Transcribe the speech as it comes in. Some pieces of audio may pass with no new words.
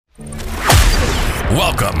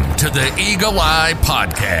Welcome to the Eagle Eye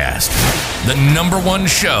Podcast, the #1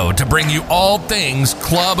 show to bring you all things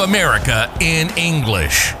Club America in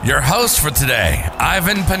English. Your hosts for today,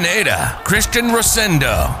 Ivan Pineda, Christian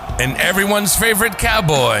Rosendo, and everyone's favorite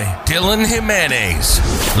cowboy, Dylan Jimenez.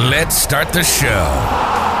 Let's start the show.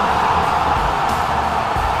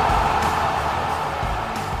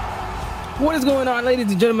 What is going on, ladies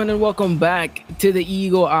and gentlemen, and welcome back to the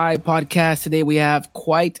Eagle Eye Podcast. Today we have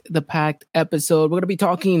quite the packed episode. We're going to be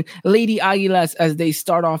talking Lady Aguilas as they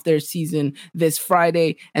start off their season this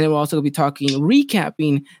Friday, and then we're also going to be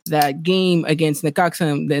recapping that game against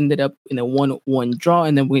Necaxa that ended up in a 1-1 draw,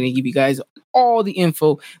 and then we're going to give you guys all the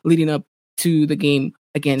info leading up to the game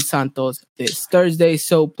against Santos this Thursday.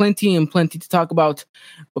 So plenty to talk about.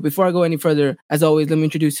 But before I go any further, as always, let me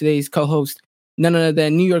introduce today's co-host, none other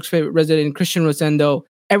than New York's favorite resident, Christian Rosendo,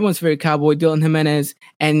 everyone's favorite cowboy, Dylan Jimenez,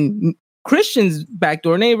 and Christian's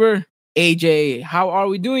backdoor neighbor, AJ. How are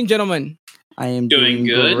we doing, gentlemen? I am doing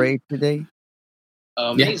good. Great today.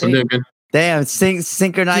 Amazing. Yeah, I'm doing good. Damn,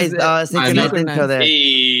 synchronized intro there.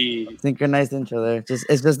 Hey. Synchronized intro there.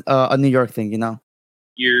 It's just a New York thing, you know?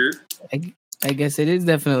 I guess it is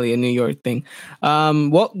definitely a New York thing.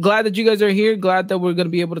 Well, glad that you guys are here. Glad that we're going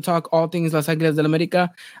to be able to talk all things Las Aguilas del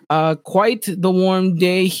America. Quite the warm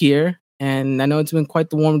day here. And I know it's been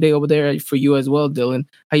quite the warm day over there for you as well, Dylan.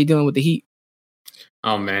 How you dealing with the heat?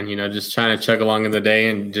 Oh, man, just trying to chug along in the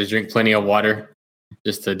day and just drink plenty of water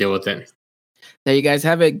just to deal with it. There you guys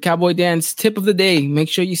have it. Cowboy Dance tip of the day. Make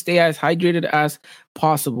sure you stay as hydrated as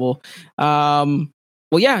possible.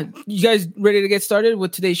 Well, yeah, you guys ready to get started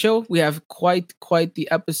with today's show? We have quite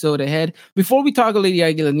the episode ahead. Before we talk Lady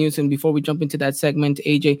Aguila news and before we jump into that segment,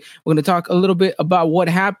 AJ, we're going to talk a little bit about what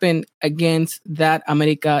happened against that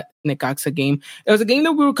America Necaxa game. It was a game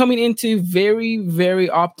that we were coming into very, very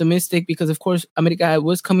optimistic because, of course, America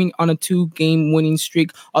was coming on a 2-game winning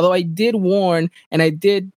streak. Although I did warn and I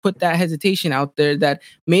did put that hesitation out there that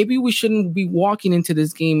maybe we shouldn't be walking into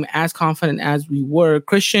this game as confident as we were.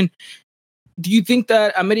 Christian, do you think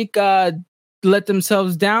that America let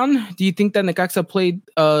themselves down? Do you think that Necaxa played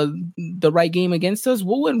the right game against us?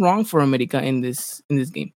 What went wrong for America in this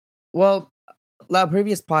game? Well, the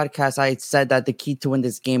previous podcast, I said that the key to win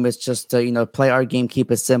this game is just to play our game,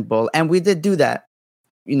 keep it simple, and we did do that.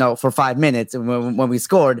 For 5 minutes when we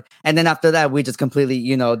scored, and then after that we just completely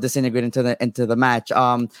disintegrated into the match.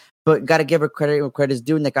 But gotta give her credit where credit's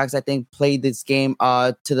due. Necaxa, I think, played this game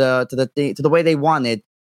to the way they wanted.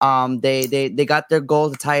 They got their goal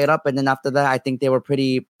to tie it up, and then after that, I think they were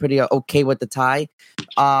pretty okay with the tie.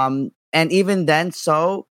 And even then,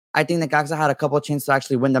 so I think Necaxa had a couple of chances to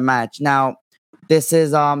actually win the match. Now, this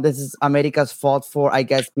is America's fault for, I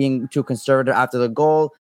guess, being too conservative after the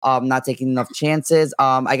goal, not taking enough chances.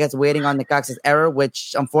 I guess waiting on Necaxa's error,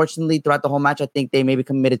 which unfortunately throughout the whole match, I think they maybe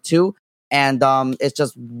committed to. And it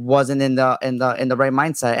just wasn't in the right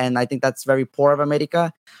mindset, and I think that's very poor of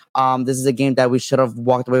America. This is a game that we should have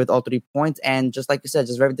walked away with all 3 points, and just like you said,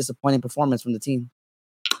 just very disappointing performance from the team.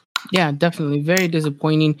 Yeah, definitely very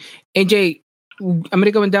disappointing. AJ,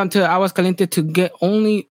 America went down to Aguascalientes to get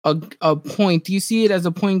only a point. Do you see it as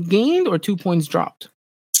a point gained or 2 points dropped?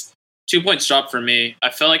 2 points dropped for me.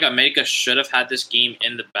 I feel like America should have had this game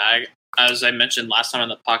in the bag. As I mentioned last time on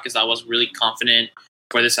the podcast, I was really confident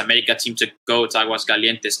for this America team to go to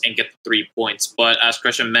Aguascalientes and get the 3 points. But as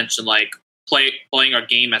Christian mentioned, playing our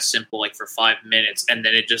game as simple, for 5 minutes, and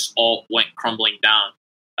then it just all went crumbling down.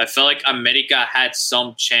 I felt like America had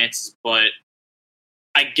some chances, but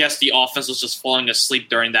I guess the offense was just falling asleep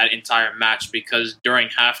during that entire match because during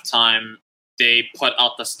halftime, they put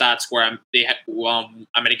out the stats where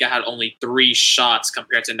America had only 3 shots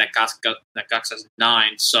compared to Necaxa's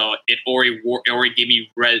 9. So it already gave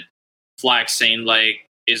me red flag saying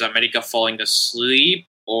is America falling asleep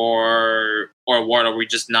or what? Are we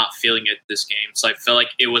just not feeling it this game? So I feel like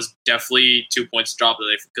it was definitely 2 points dropped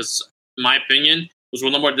because, in my opinion, it was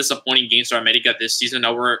one of the more disappointing games for America this season.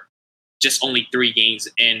 Now we're just only 3 games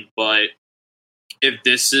in, but if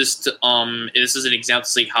this is an example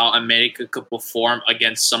to see how America could perform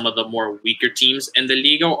against some of the more weaker teams in the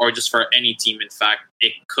Liga, or just for any team, in fact,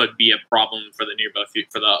 it could be a problem for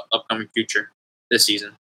the upcoming future this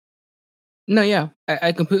season. No, yeah,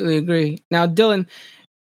 I completely agree. Now, Dylan,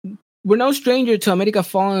 we're no stranger to America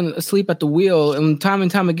falling asleep at the wheel. And time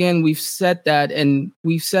again, we've said that. And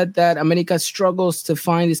we've said that America struggles to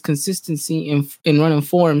find this consistency in running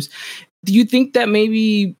forms. Do you think that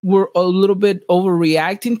maybe we're a little bit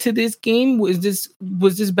overreacting to this game? Was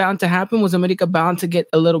this bound to happen? Was America bound to get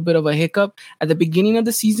a little bit of a hiccup at the beginning of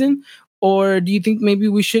the season? Or do you think maybe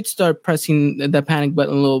we should start pressing the panic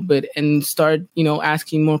button a little bit and start,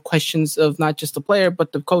 asking more questions of not just the player,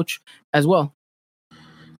 but the coach as well?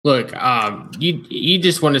 Look, you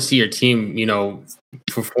just want to see your team,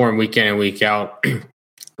 perform week in and week out,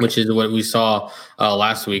 which is what we saw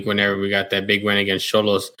last week whenever we got that big win against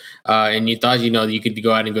Cholos. And you thought, you could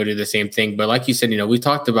go out and go do the same thing. But like you said, we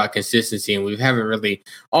talked about consistency, and we haven't really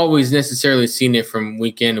always necessarily seen it from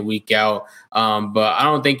week in to week out. But I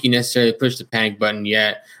don't think you necessarily push the panic button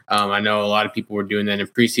yet. I know a lot of people were doing that in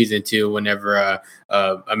preseason too, whenever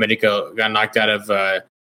America got knocked out of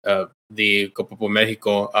the Copa por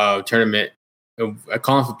Mexico tournament.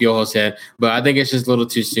 Calling for Piojo's head, but I think it's just a little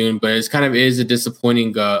too soon. But it's kind of is a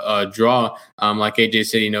disappointing draw. Like AJ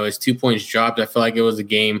said, it's 2 points dropped. I feel like it was a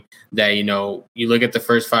game that you look at the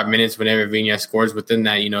first 5 minutes whenever Viña scores. Within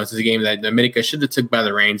that, it's a game that America should have took by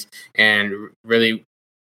the reins and really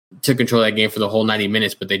took control of that game for the whole 90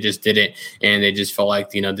 minutes. But they just didn't, and they just felt like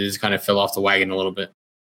they just kind of fell off the wagon a little bit.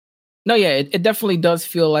 No, yeah, it definitely does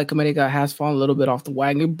feel like America has fallen a little bit off the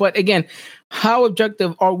wagon. But again, how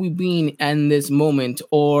objective are we being in this moment,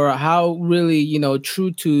 or how really,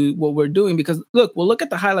 true to what we're doing? Because look, we'll look at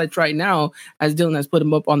the highlights right now as Dylan has put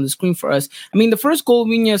them up on the screen for us. I mean, the first goal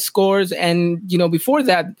Viña scores, and before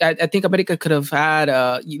that, I think America could have had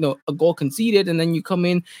a goal conceded, and then you come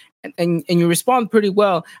in and you respond pretty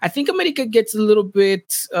well. I think America gets a little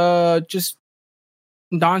bit just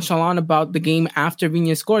nonchalant about the game after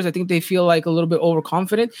Viña scores. I think they feel like a little bit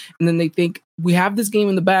overconfident, and then they think we have this game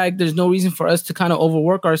in the bag. There's no reason for us to kind of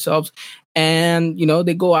overwork ourselves, and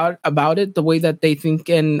they go out about it the way that they think.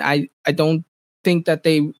 And I don't think that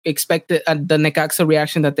they expected the Necaxa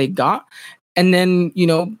reaction that they got. And then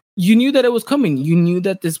you knew that it was coming. You knew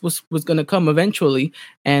that this was going to come eventually.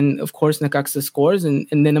 And of course, Necaxa scores, and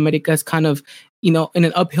then America's kind of in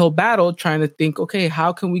an uphill battle trying to think, okay,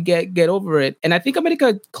 how can we get over it? And I think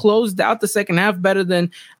America closed out the second half better than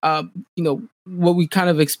what we kind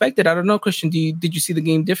of expected. I don't know, Christian, did you see the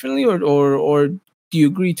game differently, or do you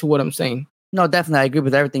agree to what I'm saying? No, definitely. I agree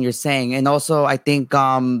with everything you're saying. And also, I think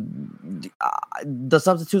the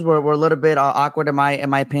substitutes were a little bit awkward in my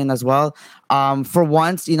opinion as well. For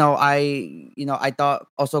once, I thought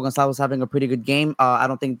also Gonzalo was having a pretty good game. I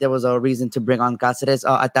don't think there was a reason to bring on Cáceres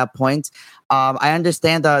at that point. I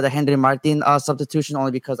understand the Henry Martin substitution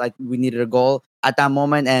only because we needed a goal at that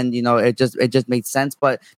moment, and it just made sense.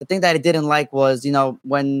 But the thing that I didn't like was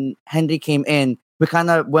when Henry came in, we kind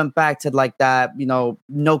of went back to like that,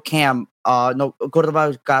 no cam. No,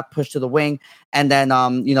 Cordova got pushed to the wing, and then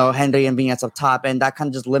Henry and Viñas up top, and that kind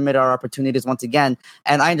of just limited our opportunities once again.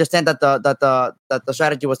 And I understand that the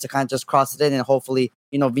strategy was to kind of just cross it in, and hopefully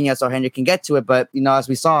Viñas or Henry can get to it. But as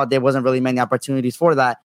we saw, there wasn't really many opportunities for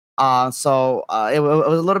that. So it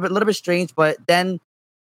was a little bit strange. But then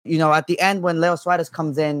at the end when Leo Suarez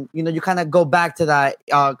comes in, you kind of go back to that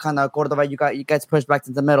kind of Cordova. You guys pushed back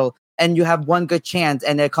to the middle, and you have one good chance,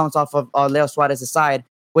 and it comes off of Leo Suarez's side,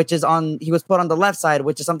 which is he was put on the left side,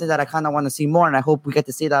 which is something that I kind of want to see more. And I hope we get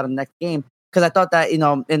to see that in the next game. Because I thought that,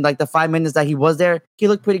 in like the 5 minutes that he was there, he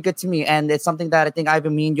looked pretty good to me. And it's something that I think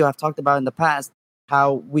Ivan, me and you have talked about in the past,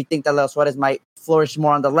 how we think that Leo Suarez might flourish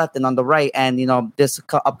more on the left than on the right. And, this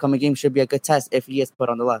upcoming game should be a good test if he is put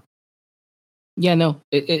on the left. Yeah, no,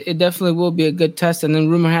 it definitely will be a good test. And then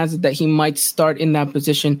rumor has it that he might start in that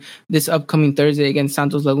position this upcoming Thursday against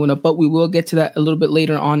Santos Laguna. But we will get to that a little bit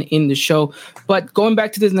later on in the show. But going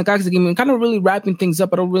back to this Necaxa game and kind of really wrapping things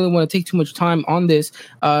up, I don't really want to take too much time on this.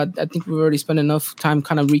 I think we've already spent enough time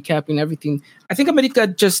kind of recapping everything. I think America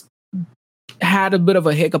just had a bit of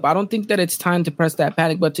a hiccup. I don't think that it's time to press that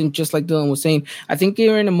panic button, just like Dylan was saying. I think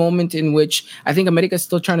you're in a moment in which I think America is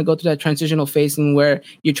still trying to go through that transitional phase, and where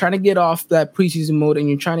you're trying to get off that preseason mode and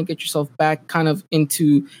you're trying to get yourself back kind of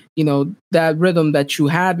into, that rhythm that you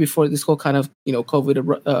had before this whole kind of,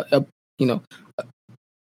 COVID,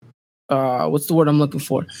 what's the word I'm looking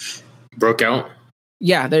for? Broke out.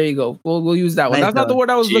 Yeah, there you go. We'll use that one. That's not the word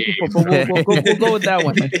I was looking for, but we'll go with that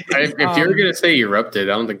one. If you were gonna say erupted,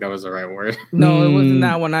 I don't think that was the right word. No, it wasn't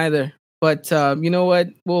that one either. But you know what?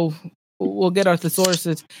 We'll get our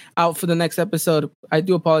thesauruses out for the next episode. I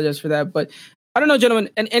do apologize for that, but I don't know, gentlemen.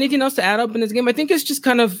 And anything else to add up in this game? I think it's just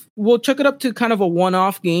kind of, we'll chuck it up to kind of a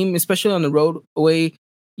one-off game, especially on the road away.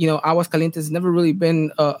 Aguascalientes has never really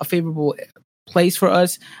been a favorable place for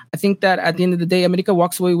us. I think that at the end of the day, America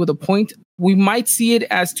walks away with a point. We might see it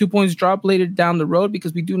as 2 points drop later down the road,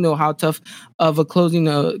 because we do know how tough of a closing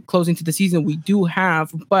to the season we do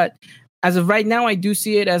have. But as of right now, I do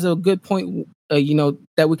see it as a good point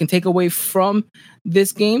that we can take away from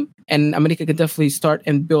this game, and America can definitely start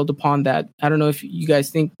and build upon that. I don't know if you guys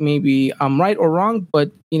think maybe I'm right or wrong,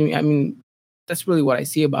 but that's really what I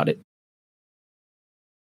see about it.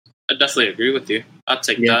 I definitely agree with you. I'd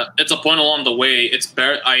take that. It's a point along the way. It's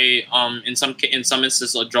better. In some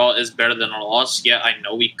instances, a draw is better than a loss. Yeah, I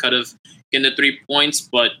know we could have gotten the 3 points,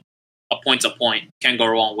 but a point's a point. Can't go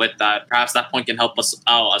wrong with that. Perhaps that point can help us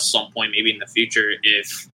out at some point, maybe in the future,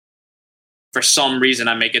 if for some reason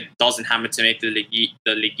America doesn't happen to make the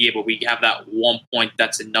Ligue, but we have that 1 point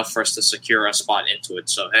that's enough for us to secure a spot into it.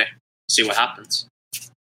 So hey, see what happens.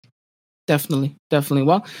 Definitely.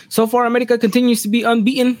 Well, so far America continues to be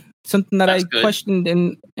unbeaten. Something that I questioned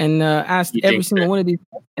and asked every single one of these,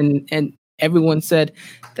 and everyone said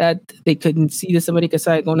that they couldn't see this America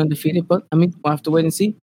side going undefeated. But we'll have to wait and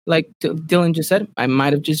see. Like Dylan just said, I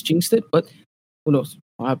might have just jinxed it, but who knows?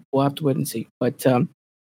 We'll have to wait and see. But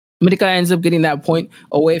America ends up getting that point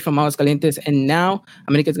away from Aguascalientes, and now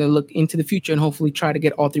America's going to look into the future and hopefully try to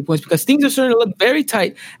get all 3 points, because things are starting to look very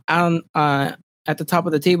tight on at the top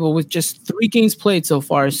of the table with just 3 games played so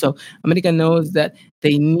far. So America knows that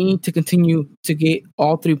they need to continue to get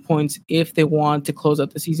all 3 points if they want to close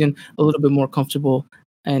out the season a little bit more comfortable.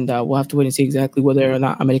 And we'll have to wait and see exactly whether or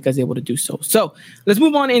not America is able to do so. So let's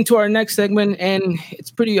move on into our next segment. And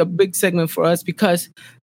it's a big segment for us because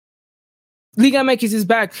Liga MX is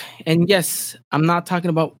back. And yes, I'm not talking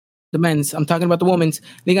about the men's. I'm talking about the women's.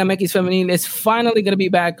 Liga MX Femenil is finally going to be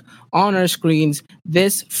back on our screens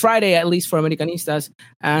this Friday, at least for Americanistas,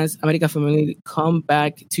 as America Femenil come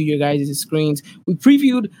back to your guys' screens. We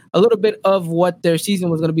previewed a little bit of what their season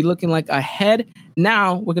was going to be looking like ahead.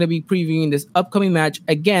 Now we're going to be previewing this upcoming match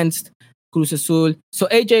against Cruz Azul. So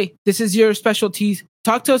AJ, this is your specialty.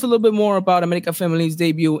 Talk to us a little bit more about America Femenil's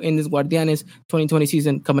debut in this Guardianes 2020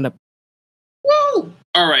 season coming up. Woo!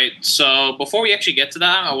 All right, so before we actually get to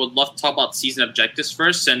that, I would love to talk about season objectives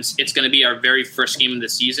first, since it's going to be our very first game of the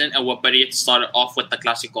season, and what better to start off with the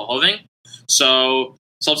Clásico Joven. So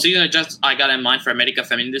season objectives I got in mind for America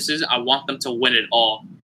Femenil this season, I want them to win it all.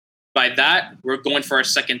 By that, we're going for our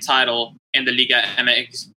second title in the Liga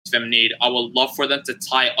MX Femenil. I would love for them to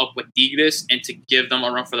tie up with Tigres and to give them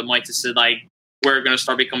a run for the money to say, like, we're going to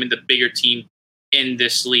start becoming the bigger team in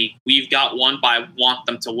this league. We've got one, but I want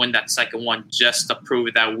them to win that second one just to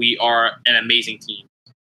prove that we are an amazing team.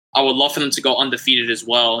 I would love for them to go undefeated as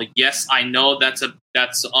well. Yes, I know that's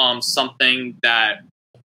something that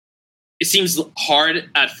it seems hard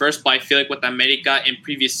at first, but I feel like with America in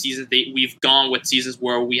previous seasons, we've gone with seasons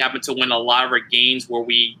where we happen to win a lot of our games, where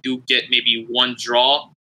we do get maybe one draw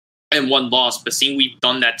and one loss. But seeing we've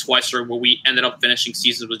done that twice, or where we ended up finishing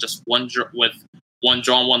seasons with just one draw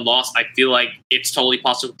and one loss, I feel like it's totally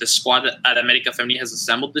possible with the squad that America Femenil has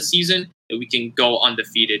assembled this season that we can go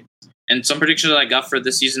undefeated. And some predictions that I got for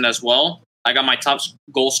this season as well. I got my top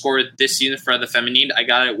goal scorer this season for the Femenil. I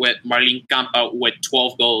got it with Marlene Campa with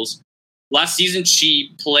 12 goals. Last season,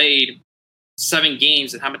 she played 7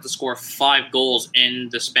 games and happened to score 5 goals in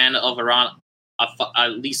the span of around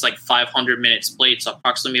at least like 500 minutes played. So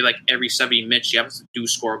approximately like every 70 minutes, she happens to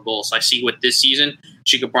score a goal. So I see with this season,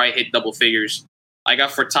 she could probably hit double figures. I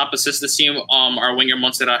got for top assist this team our winger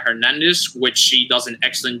Montserrat Hernandez, which she does an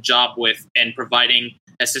excellent job with and providing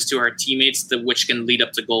assists to her teammates, which can lead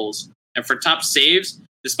up to goals. And for top saves,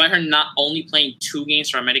 despite her not only playing 2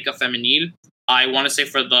 games for America Femenil, I want to say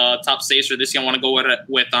for the top saves for this year, I want to go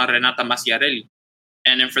with Renata Maciarelli.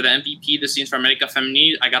 And then for the MVP this season for America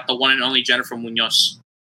Femenil, I got the one and only Jennifer Munoz.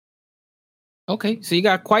 Okay, so you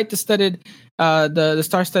got quite the studded, the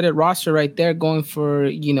star-studded roster right there, going for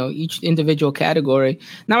each individual category.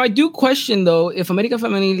 Now, I do question though if America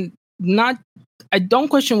Femenil I don't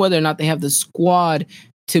question whether or not they have the squad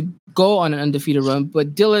to go on an undefeated run.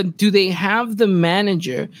 But Dylan, do they have the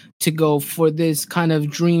manager to go for this kind of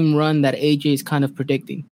dream run that AJ is kind of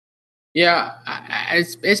predicting? Yeah,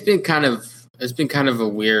 it's been kind of a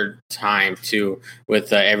weird time too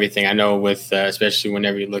with everything. I know with especially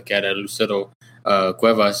whenever you look at Lucero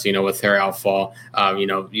Cuevas, with her outfall,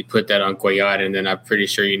 you put that on Cuellar, and then I'm pretty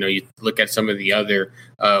sure you look at some of the other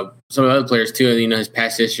players too. His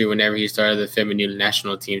past history whenever he started the feminine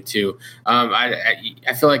national team too.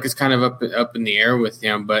 I feel like it's kind of up in the air with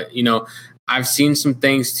him, but I've seen some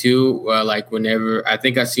things too, like whenever I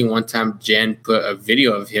think I seen one time Jen put a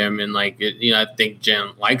video of him, and I think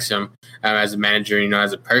Jen likes him as a manager,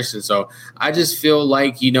 as a person. So I just feel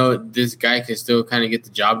like this guy can still kind of get the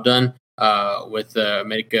job done with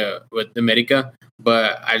America,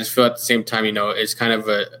 but I just feel at the same time, it's kind of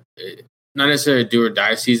not necessarily a do or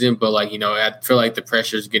die season, but I feel like the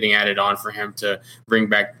pressure is getting added on for him to bring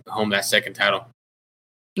back home that second title.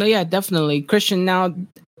 No, yeah, definitely. Christian, now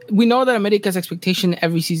we know that America's expectation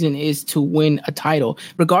every season is to win a title,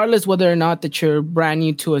 regardless whether or not that you're brand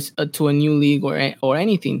new to a new league or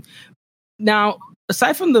anything. Now,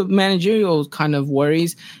 aside from the managerial kind of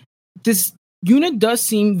worries, this unit does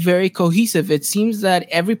seem very cohesive. It seems that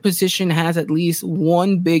every position has at least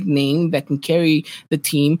one big name that can carry the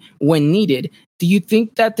team when needed. Do you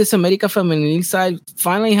think that this America Femenil side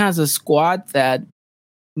finally has a squad that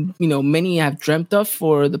many have dreamt of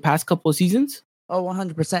for the past couple of seasons? Oh,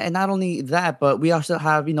 100%. And not only that, but we also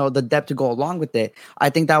have, the depth to go along with it. I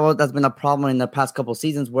think that's been a problem in the past couple of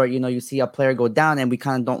seasons where, you see a player go down and we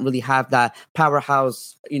kind of don't really have that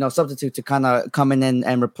powerhouse, substitute to kind of come in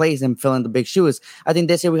and replace and fill in the big shoes. I think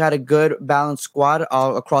this year we had a good balanced squad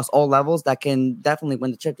across all levels that can definitely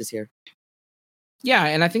win the chip this year. Yeah,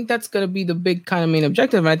 and I think that's going to be the big kind of main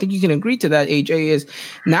objective. And I think you can agree to that, AJ, is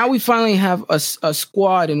now we finally have a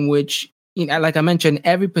squad in which, like I mentioned,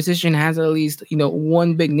 every position has at least,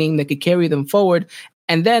 one big name that could carry them forward.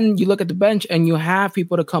 And then you look at the bench and you have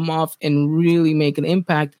people to come off and really make an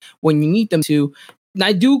impact when you need them to. And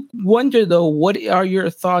I do wonder, though, what are your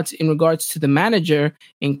thoughts in regards to the manager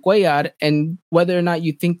in Cuellar and whether or not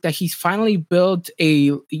you think that he's finally built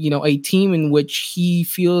a team in which he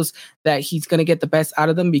feels that he's going to get the best out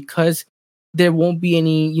of them because there won't be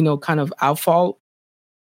any, kind of outfall?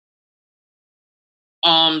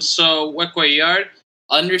 So with Cuellar,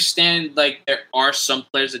 understand like there are some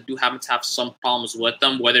players that do happen to have some problems with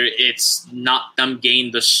them, whether it's not them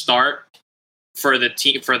getting the start for the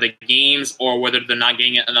team for the games or whether they're not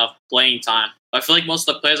getting enough playing time. I feel like most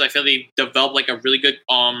of the players, they developed like a really good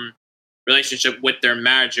relationship with their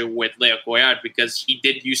manager, with Leo Cuellar, because he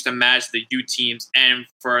did used to manage the U teams and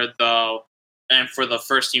for the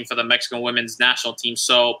first team for the Mexican women's national team.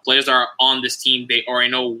 So players that are on this team, they already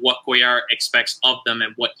know what Cuellar expects of them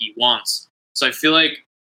and what he wants. So I feel like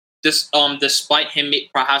this, despite him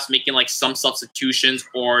perhaps making like some substitutions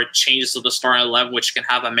or changes to the starting 11, which can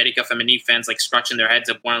have America Femenil fans like scratching their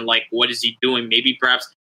heads at wondering like, what is he doing? Maybe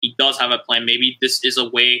perhaps he does have a plan. Maybe this is a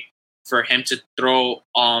way for him to throw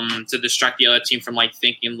to distract the other team from like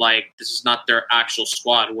thinking like this is not their actual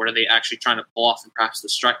squad. What are they actually trying to pull off and perhaps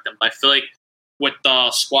distract them? But I feel like with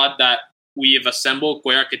the squad that we have assembled,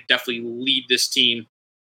 Cuellar could definitely lead this team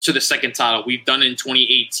to the second title. We've done it in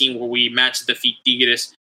 2018 where we managed to defeat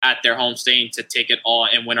Tigres at their home stadium to take it all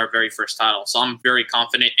and win our very first title. So I'm very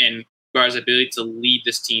confident in Cuellar's ability to lead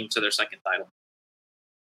this team to their second title.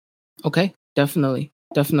 Okay, definitely.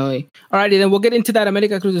 Definitely. All righty, then we'll get into that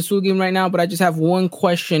America Cruz Azul game right now, but I just have one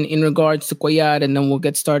question in regards to Cuellar, and then we'll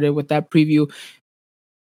get started with that preview.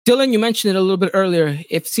 Dylan, you mentioned it a little bit earlier.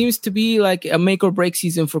 It seems to be like a make or break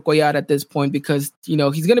season for Cuellar at this point because,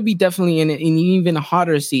 he's going to be definitely in an even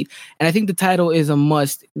hotter seat. And I think the title is a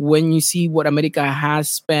must when you see what America has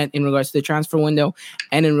spent in regards to the transfer window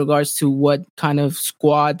and in regards to what kind of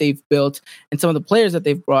squad they've built and some of the players that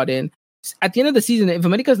they've brought in. At the end of the season, if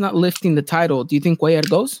America is not lifting the title, do you think Cuellar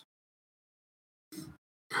goes?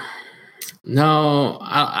 No,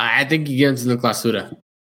 I think he gets into the Clausura.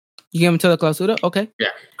 You give him to the Clausura? Okay.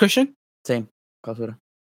 Yeah. Christian? Same. Clausura.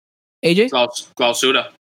 AJ?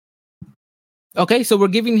 Clausura. Okay, so we're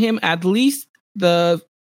giving him at least the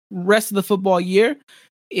rest of the football year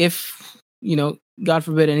if, God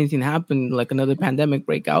forbid anything happened, like another pandemic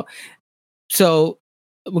breakout. So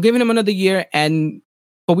we're giving him another year,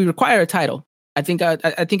 but we require a title. I think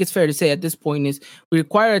it's fair to say at this point is we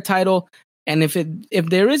require a title, and if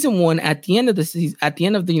there isn't one at the end of the season, at the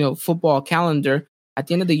end of the football calendar, at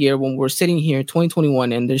the end of the year when we're sitting here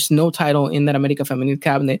 2021 and there's no title in that America Femenil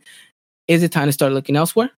cabinet, is it time to start looking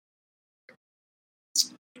elsewhere?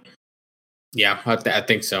 Yeah, I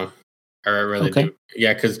think so. I really do.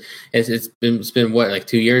 Yeah, because it's been what, like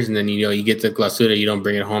 2 years, and then you get the Clausura, you don't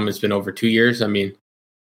bring it home. It's been over 2 years. I mean,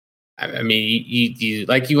 you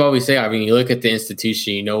like you always say. I mean, you look at the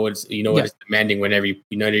institution, what it's demanding whenever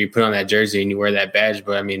you put on that jersey and you wear that badge.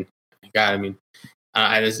 But I mean, God,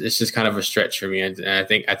 it's just kind of a stretch for me, and I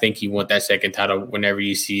think you want that second title whenever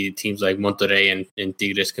you see teams like Monterrey and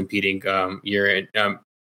Tigres competing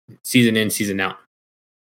season in, season out.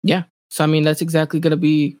 Yeah, so I mean that's exactly going to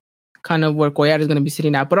be kind of where Cuellar is going to be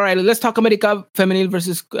sitting at. But all right, let's talk America Femenil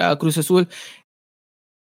versus Cruz Azul.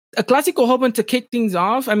 A Clásico hoping to kick things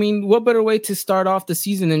off. I mean, what better way to start off the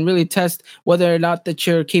season and really test whether or not that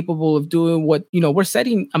you're capable of doing what, we're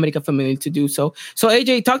setting America Femenil to do. So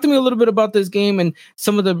AJ, talk to me a little bit about this game and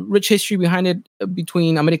some of the rich history behind it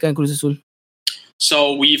between America and Cruz Azul.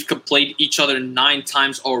 So we've played each other 9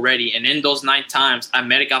 times already. And in those 9 times,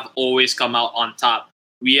 America have always come out on top.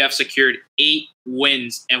 We have secured 8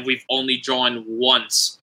 wins and we've only drawn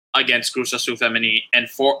once. against Cruz Azul Femenil,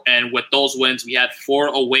 and with those wins, we had 4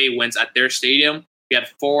 away wins at their stadium. We had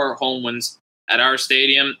 4 home wins at our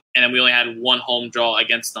stadium, and then we only had 1 home draw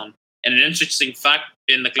against them. And an interesting fact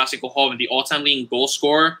in the Clásico Joven, the all-time leading goal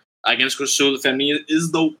scorer against Cruz Azul Femenil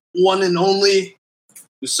is the one and only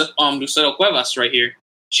Lucero Cuevas right here.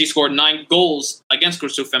 She scored 9 goals against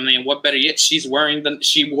Cruz Azul Femenil, and what better yet, she wore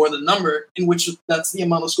the number in which that's the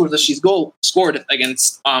amount of scores that she's scored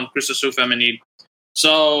against Cruz Azul Femenil.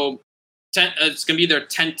 So it's going to be their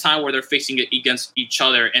 10th time where they're facing it against each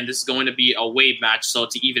other, and this is going to be a away match. So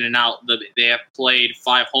to even it out, they have played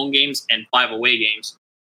 5 home games and 5 away games.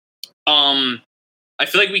 I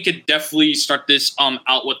feel like we could definitely start this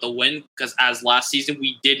out with a win, because as last season,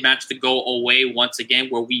 we did manage to go away once again,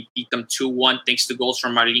 where we beat them 2-1 thanks to goals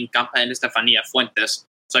from Marilyn Campa and Estefania Fuentes.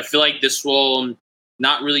 So I feel like this will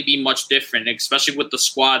not really be much different, especially with the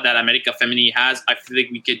squad that America Femenil has. I feel like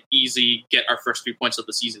we could easily get our first 3 points of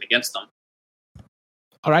the season against them.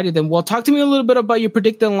 All righty, then. Well, talk to me a little bit about your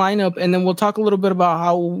predicted lineup, and then we'll talk a little bit about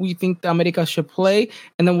how we think the America should play,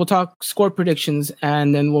 and then we'll talk score predictions,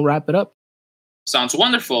 and then we'll wrap it up. Sounds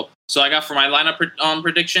wonderful. So I got for my lineup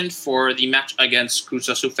prediction for the match against Cruz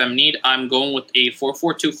Azul Femenil, I'm going with a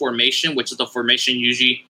 4-4-2 formation, which is the formation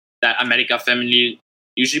that America Femenil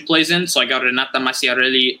usually plays in. So I got Renata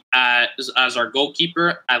Maciarelli as our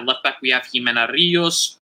goalkeeper. At left back, we have Jimena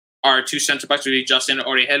Rios. Our 2 center backs will be Justin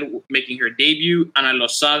Orejel making her debut, Ana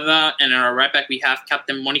Lozada. And in our right back, we have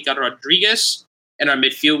Captain Monica Rodriguez. In our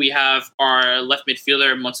midfield, we have our left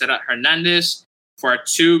midfielder, Montserrat Hernandez. For our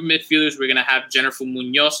 2 midfielders, we're going to have Jennifer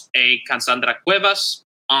Munoz and Cassandra Cuevas.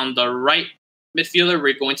 On the right midfielder,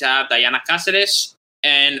 we're going to have Diana Cáceres.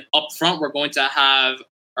 And up front, we're going to have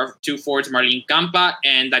our 2 forwards, Marlene Campa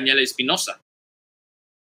and Daniela Espinosa.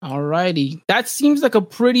 All righty. That seems like a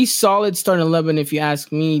pretty solid starting 11 if you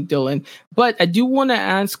ask me, Dylan. But I do want to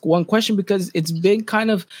ask one question, because it's been kind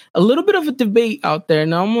of a little bit of a debate out there.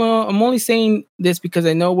 Now, I'm only saying this because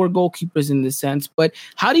I know we're goalkeepers in this sense. But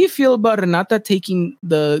how do you feel about Renata taking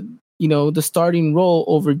the starting role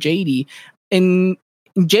over JD? And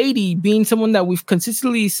JD being someone that we've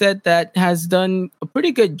consistently said that has done a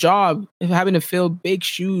pretty good job of having to fill big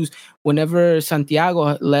shoes whenever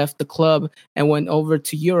Santiago left the club and went over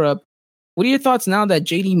to Europe. What are your thoughts now that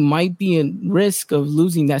JD might be in risk of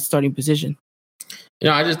losing that starting position?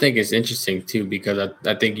 I just think it's interesting, too, because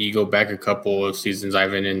I think you go back a couple of seasons,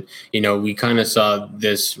 Ivan, and, we kind of saw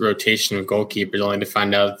this rotation of goalkeepers only to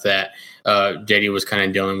find out that JD was kind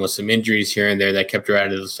of dealing with some injuries here and there that kept her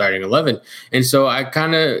out of the starting 11. And so I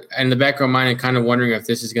kind of, in the back of my mind, I'm kind of wondering if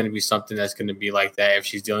this is going to be something that's going to be like that, if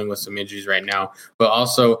she's dealing with some injuries right now. But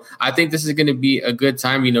also, I think this is going to be a good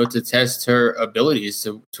time, to test her abilities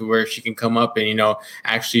to where she can come up and,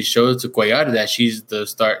 actually show to Cuellar that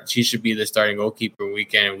she should be the starting goalkeeper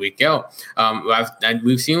week in and week out.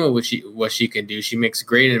 We've seen what she can do. She makes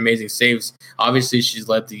great and amazing saves. Obviously, she's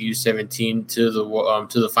led the U17 to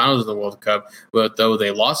the finals of the World Cup, though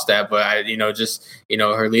they lost that. But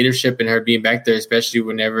her leadership and her being back there, especially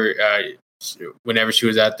whenever she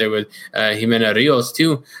was out there with Jimena Rios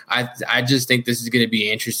too. I just think this is going to be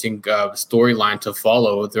an interesting storyline to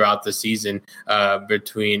follow throughout the season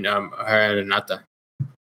between her and Renata.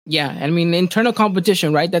 Yeah, I mean, internal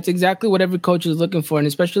competition, right? That's exactly what every coach is looking for, and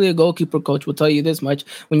especially a goalkeeper coach will tell you this much.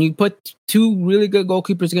 When you put 2 really good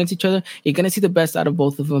goalkeepers against each other, you're going to see the best out of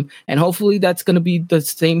both of them, and hopefully that's going to be the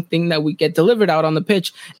same thing that we get delivered out on the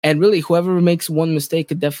pitch, and really whoever makes one mistake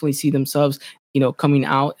could definitely see themselves coming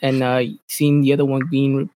out and seeing the other one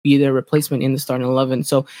be their replacement in the starting 11.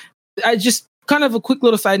 So I just kind of a quick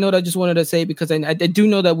little side note I just wanted to say, because I do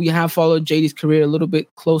know that we have followed JD's career a little bit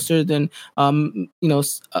closer than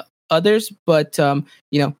others, but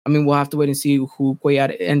we'll have to wait and see who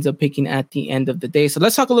Cuellar ends up picking at the end of the day. So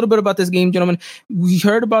let's talk a little bit about this game, gentlemen. We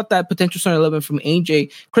heard about that potential starting 11 from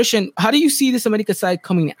AJ. Christian, how do you see this America side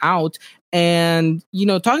coming out? And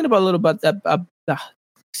talking about a little about that.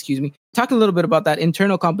 Talking a little bit about that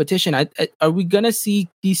internal competition. Are we gonna see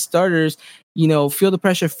these starters, feel the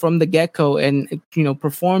pressure from the get-go and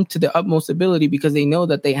perform to the utmost ability because they know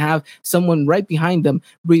that they have someone right behind them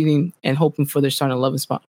breathing and hoping for their starting 11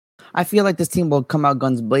 spot? I feel like this team will come out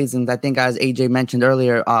guns blazing. I think, as AJ mentioned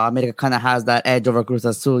earlier, America kind of has that edge over Cruz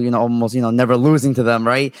Azul, almost, never losing to them,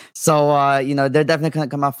 right? So, they're definitely going to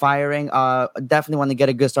come out firing. Definitely want to get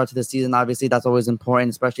a good start to the season. Obviously, that's always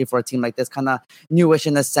important, especially for a team like this, kind of newish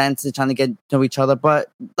in a sense, trying to get to know each other, but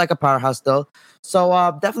like a powerhouse still. So,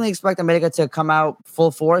 definitely expect America to come out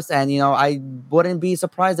full force. And, I wouldn't be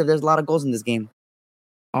surprised if there's a lot of goals in this game.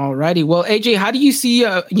 Alrighty. Well, AJ, how do you see,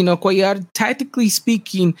 Cuellar, tactically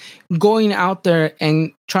speaking, going out there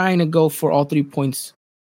and trying to go for all 3 points?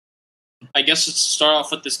 I guess to start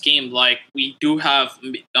off with this game, like we do have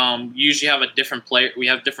usually have a different player. We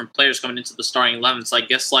have different players coming into the starting 11. So I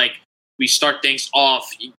guess like we start things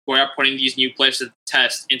off. We're putting these new players to the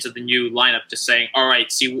test into the new lineup, just saying, all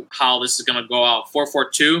right, see how this is going to go out.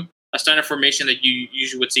 4-4-2, a standard formation that you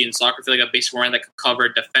usually would see in soccer. I feel like a basic one that could cover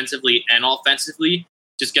defensively and offensively.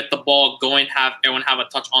 Just get the ball going, have everyone have a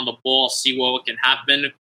touch on the ball, see what can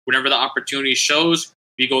happen. Whenever the opportunity shows,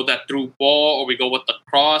 we go that through ball or we go with the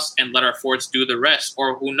cross and let our forwards do the rest.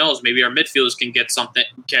 Or who knows, maybe our midfielders can get something,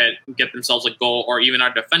 can get themselves a goal, or even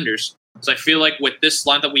our defenders. So I feel like with this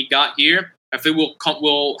line that we got here, I feel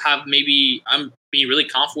we'll have maybe, I'm being really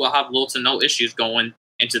confident we'll have little to no issues going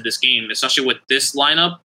into this game, especially with this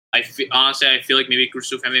lineup. Honestly, I feel like maybe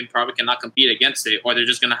Cruz Family probably cannot compete against it, or they're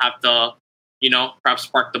just going to have to, perhaps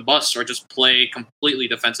park the bus or just play completely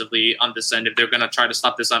defensively on this end if they're going to try to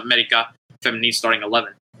stop this America Feminine starting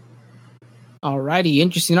 11. Alrighty,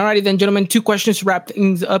 interesting. Alrighty then, gentlemen, 2 questions to wrap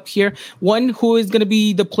things up here. One, who is going to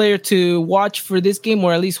be the player to watch for this game,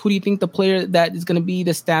 or at least who do you think the player that is going to be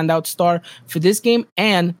the standout star for this game?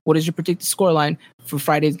 And what is your predicted scoreline for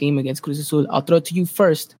Friday's game against Cruz Azul? I'll throw it to you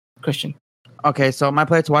first, Christian. Okay, so my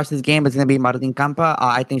player to watch this game is going to be Martin Campa.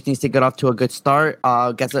 I think she needs to get off to a good start,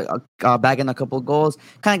 get bag in a couple of goals,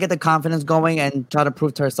 kind of get the confidence going, and try to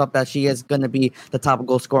prove to herself that she is going to be the top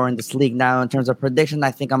goal scorer in this league. Now, in terms of prediction,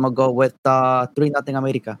 I think I'm going to go with 3-0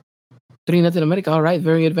 America. 3-0 America. All right,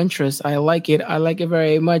 very adventurous. I like it. I like it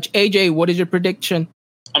very much. AJ, what is your prediction?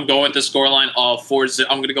 I'm going with the scoreline of 4-0.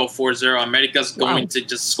 I'm going to go 4-0. America's going to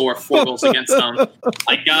just score 4 goals against them.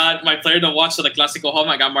 I got my player to watch for the Clásico home.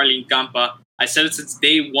 I got Marlene Campa. I said it since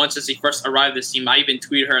day one, since he first arrived this team. I even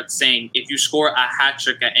tweeted her saying, if you score a hat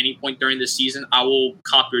trick at any point during the season, I will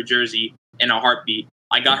cop your jersey in a heartbeat.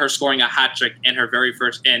 I got her scoring a hat trick in her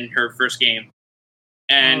first game.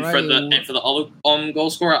 And for the other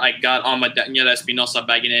goal scorer, I got Daniela Espinosa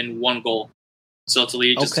bagging in 1 goal. So to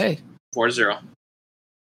lead just 4-0.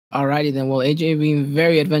 Alrighty then. Well, AJ being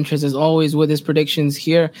very adventurous as always with his predictions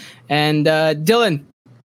here. And Dylan,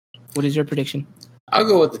 what is your prediction? I'll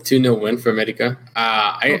go with the 2-0 win for America.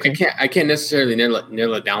 I can't necessarily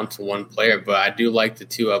nail it down to one player, but I do like the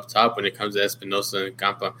 2 up top when it comes to Espinosa and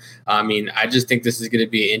Campa. I mean, I just think this is going to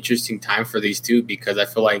be an interesting time for these two because I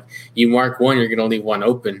feel like you mark one, you're going to leave one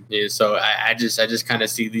open. So I just kind of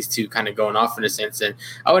see these two kind of going off in a sense, and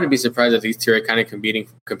I wouldn't be surprised if these two are kind of competing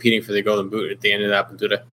for the Golden Boot at the end of the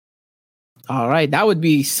Apertura. All right, that would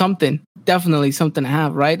be something, definitely something to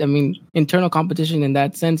have, right? I mean, internal competition in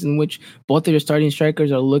that sense, in which both of your starting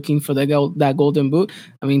strikers are looking for that golden boot.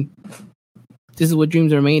 I mean, this is what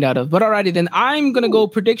dreams are made out of. But alrighty, then I'm gonna go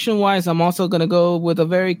prediction-wise. I'm also gonna go with a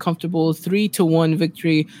very comfortable 3-1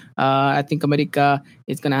 victory. I think America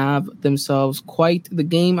is gonna have themselves quite the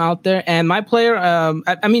game out there. And my player,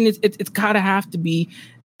 I mean, it's gotta have to be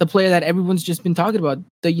the player that everyone's just been talking about.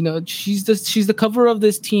 She's the cover of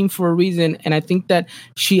this team for a reason, and I think that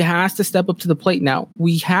she has to step up to the plate now.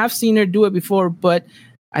 We have seen her do it before, but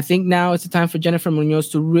I think now it's the time for Jennifer Munoz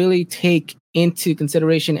to really take into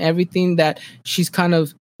consideration everything that she's kind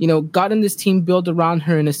of, gotten this team built around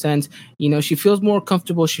her in a sense. She feels more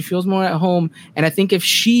comfortable, she feels more at home, and I think if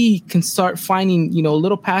she can start finding,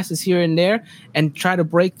 little passes here and there and try to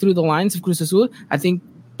break through the lines of Cruz Azul, I think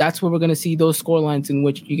that's where we're going to see those score lines in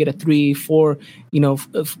which you get a 3-4,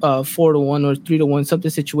 4-1 or 3-1, something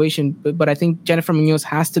situation. But I think Jennifer Munoz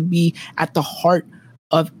has to be at the heart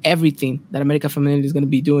of everything that America Femenil is going to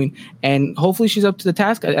be doing. And hopefully she's up to the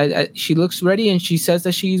task. She looks ready and she says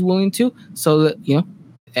that she's willing to. So,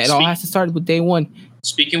 it all has to start with day one.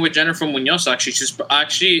 Speaking with Jennifer Munoz, actually,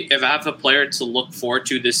 if I have a player to look forward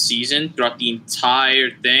to this season throughout the entire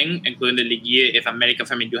thing, including the Liguilla, if America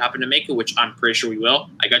Femenil do happen to make it, which I'm pretty sure we will,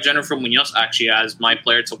 I got Jennifer Munoz actually as my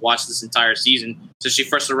player to watch this entire season. Since she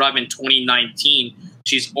first arrived in 2019,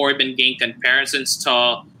 she's already been gaining comparisons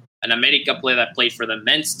to an America player that played for the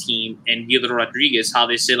men's team, and Guido Rodriguez, how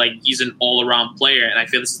they say like he's an all-around player. And I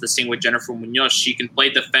feel this is the same with Jennifer Munoz. She can play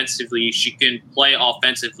defensively, she can play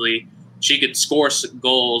offensively. She can score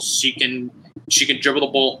goals. She can dribble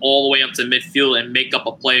the ball all the way up to midfield and make up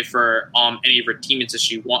a play for any of her teammates if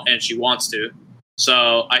she wants to.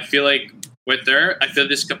 So I feel like with her, I feel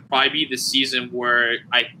this could probably be the season where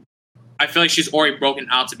I feel like she's already broken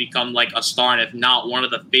out to become like a star, and if not one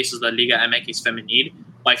of the faces of the Liga MX Femenil.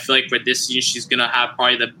 But I feel like for this season, she's gonna have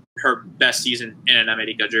probably her best season in an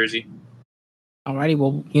America jersey. Alrighty,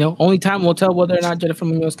 well, only time will tell whether or not Jennifer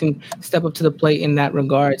Munoz can step up to the plate in that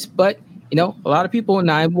regards. But a lot of people, and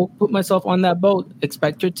I will put myself on that boat,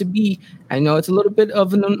 expect her to be. I know it's a little bit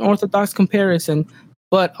of an unorthodox comparison,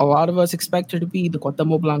 but a lot of us expect her to be the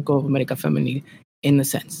Cuauhtémoc Blanco of America Femenil in a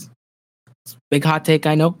sense. Big hot take,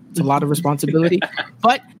 I know. It's a lot of responsibility.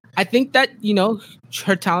 But I think that,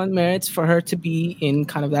 her talent merits for her to be in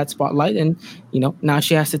kind of that spotlight. And, now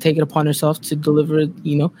she has to take it upon herself to deliver,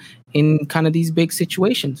 in kind of these big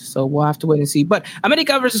situations. So we'll have to wait and see. But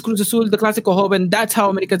America versus Cruz Azul, the Clásico Joven, that's how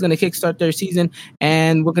America is going to kickstart their season.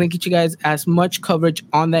 And we're going to get you guys as much coverage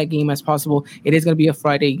on that game as possible. It is going to be a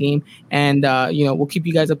Friday game. And, we'll keep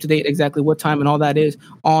you guys up to date exactly what time and all that is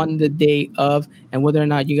on the day of, and whether or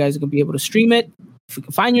not you guys are going to be able to stream it. If we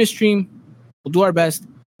can find your stream, we'll do our best.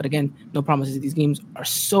 But again, no promises. These games are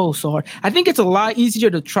so hard. I think it's a lot easier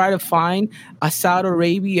to try to find a Saudi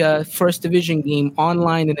Arabia first division game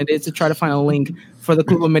online than it is to try to find a link for the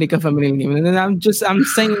Club America Femenil game. And then I'm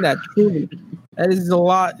saying that truly. That is a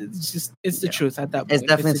lot. It's the truth at that point. It's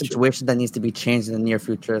definitely a situation that needs to be changed in the near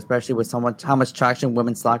future, especially with how much traction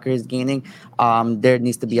women's soccer is gaining. There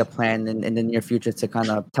needs to be a plan in the near future to kind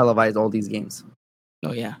of televise all these games.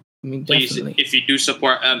 Oh, yeah. I mean, please, definitely. if you do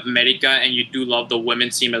support America and you do love the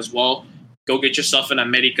women's team as well, go get yourself an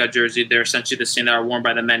America jersey. They're essentially the same that are worn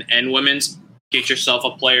by the men and women's. Get yourself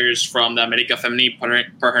a players from the America Femenil,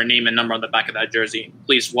 put her name and number on the back of that jersey.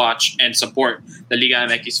 Please watch and support the Liga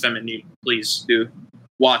MX Femenil. Please do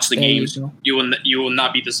watch the games. You will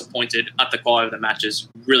not be disappointed at the quality of the matches.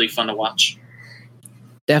 Really fun to watch.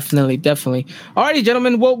 Definitely. Alrighty,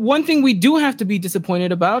 gentlemen. Well, one thing we do have to be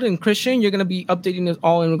disappointed about, and Christian, you're going to be updating us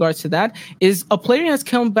all in regards to that, is a player has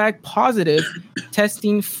come back positive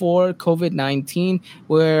testing for COVID-19,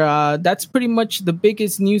 where that's pretty much the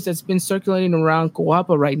biggest news that's been circulating around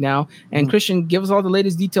Coapa right now. And Christian, give us all the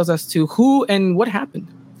latest details as to who and what happened.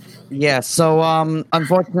 Yeah, so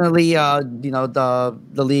unfortunately, the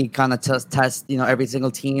league kind of tests every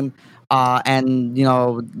single team. And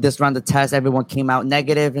this round of tests, everyone came out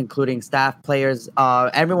negative, including staff, players,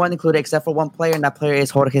 everyone included except for one player, and that player is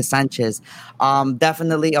Jorge Sanchez.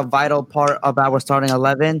 Definitely a vital part of our starting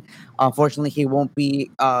 11. Unfortunately, he won't be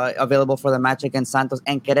available for the match against Santos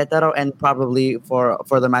and Querétaro, and probably for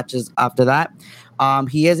the matches after that.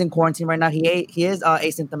 He is in quarantine right now. He is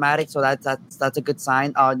asymptomatic, so that's a good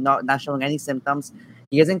sign. Not showing any symptoms.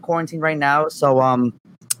 He is in quarantine right now, so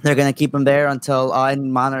they're gonna keep him there until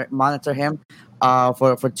and monitor him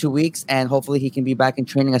for 2 weeks, and hopefully he can be back in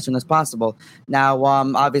training as soon as possible. Now,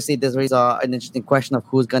 obviously, this raises an interesting question of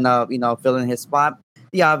who's gonna fill in his spot.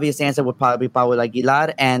 The obvious answer would probably be Paul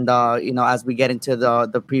Aguilar, and as we get into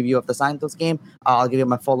the preview of the Santos game, I'll give you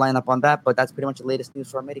my full lineup on that. But that's pretty much the latest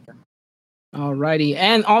news for America. Alrighty,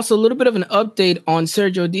 and also a little bit of an update on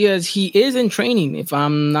Sergio Diaz. He is in training, if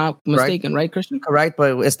I'm not mistaken, right, Christian? Correct,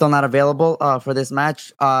 but it's still not available for this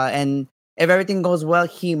match. And if everything goes well,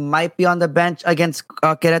 he might be on the bench against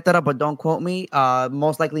Querétaro, but don't quote me.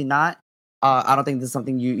 Most likely not. I don't think this is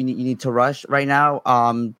something you need to rush right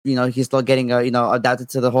now. He's still getting adapted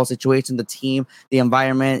to the whole situation, the team, the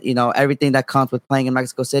environment, everything that comes with playing in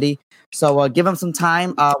Mexico City. So give him some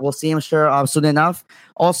time. We'll see him soon enough.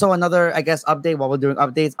 Also, another, I guess, update while we're doing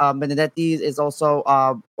updates. Benedetti is also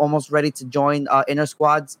almost ready to join inner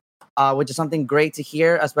squads, which is something great to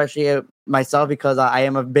hear, especially myself, because I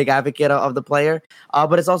am a big advocate of the player.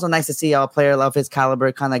 But it's also nice to see a player of his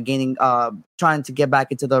caliber kind of gaining, trying to get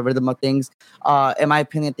back into the rhythm of things. In my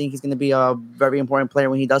opinion, I think he's going to be a very important player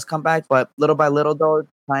when he does come back. But little by little, though,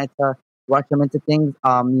 trying to rush him into things,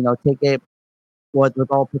 take it with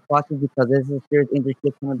all precautions, because this is a serious injury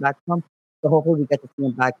coming back from. So hopefully we get to see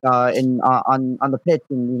him back on the pitch,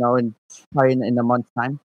 and probably in a month's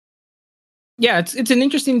time. Yeah, it's an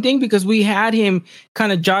interesting thing because we had him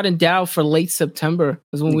kind of jotted down for late September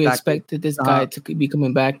is when we expected this guy to be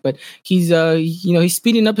coming back, but he's he's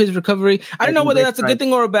speeding up his recovery. I don't know whether that's a good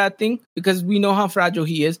thing or a bad thing, because we know how fragile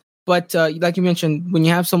he is. But like you mentioned, when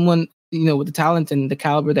you have someone with the talent and the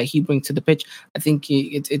caliber that he brings to the pitch, I think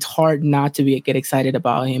it's hard not to get excited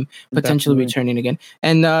about him potentially returning again.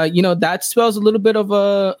 And that spells a little bit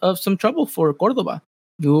of some trouble for Cordoba,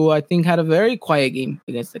 who I think had a very quiet game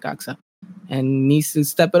against the Caxa, and needs to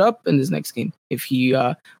step it up in this next game if he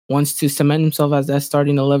wants to cement himself as that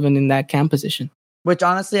starting 11 in that cam position. Which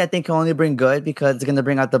honestly, I think can only bring good, because it's going to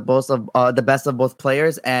bring out the best of both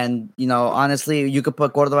players. And honestly, you could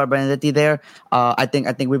put Cordoba Benedetti there. I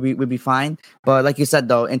think we'd be fine. But like you said,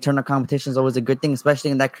 though, internal competition is always a good thing,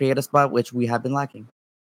 especially in that creative spot, which we have been lacking.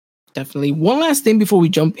 Definitely. One last thing before we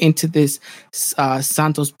jump into this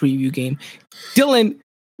Santos preview game, Dylan.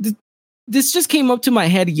 This just came up to my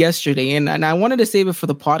head yesterday, and I wanted to save it for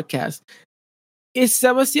the podcast. Is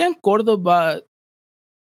Sebastián Córdoba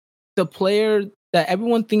the player that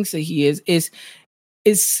everyone thinks that he is? Is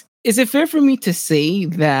it fair for me to say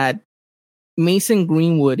that Mason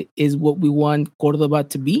Greenwood is what we want Córdoba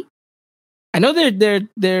to be? I know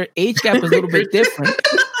their age gap is a little bit different,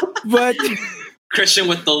 but Christian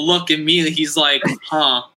with the look immediately, he's like,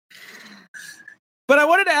 huh. But I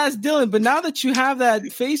wanted to ask Dylan, but now that you have that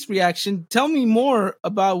face reaction, tell me more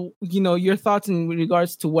about, your thoughts in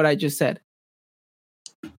regards to what I just said.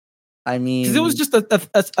 I mean, because it was just a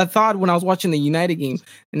thought when I was watching the United game,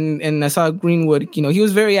 and I saw Greenwood. He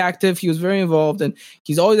was very active, he was very involved, and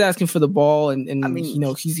he's always asking for the ball. And I mean,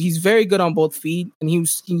 he's very good on both feet, and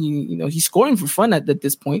he's scoring for fun at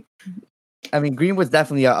this point. I mean, Greenwood's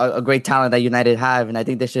definitely a great talent that United have, and I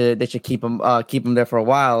think they should keep him there for a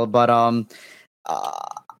while. But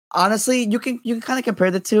honestly, you can kind of compare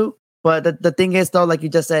the two. But the thing is, though, like you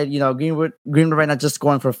just said, Greenwood right now just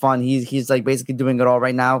scoring for fun. He's like basically doing it all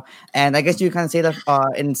right now. And I guess you kind of say that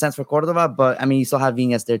in a sense for Cordova, but I mean, you still have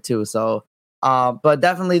Viñas there too. So, but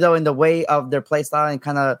definitely though, in the way of their play style and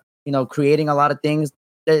kind of creating a lot of things,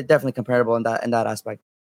 they're definitely comparable in that aspect.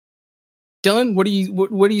 Dylan,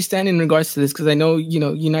 where do you stand in regards to this? Because I know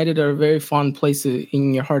United are a very fond place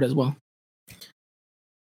in your heart as well.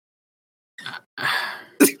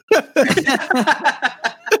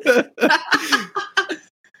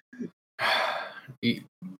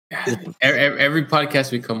 Every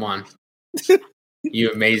podcast we come on,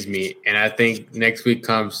 you amaze me, and I think next week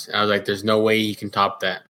comes, I was like, "There's no way he can top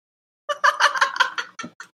that."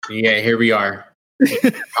 Yeah, here we are,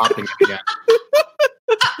 topping it again.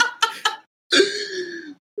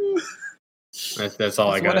 That's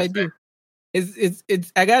all I got. What I do.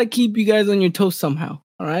 It's I gotta keep you guys on your toes somehow.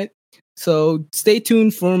 All right. So stay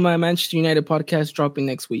tuned for my Manchester United podcast dropping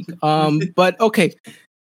next week. But okay.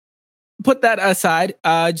 Put that aside.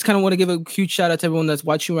 I just kind of want to give a huge shout out to everyone that's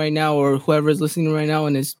watching right now, or whoever is listening right now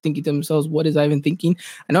and is thinking to themselves, what is Ivan thinking?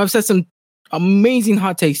 I know I've said some amazing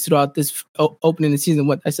hot takes throughout this opening the season.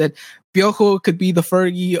 What I said, Piojo could be the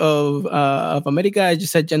Fergie of America. I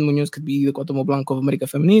just said Jen Munoz could be the Cuauhtémoc Blanco of America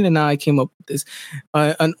Femenina, and now I came up with this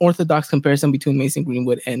unorthodox comparison between Mason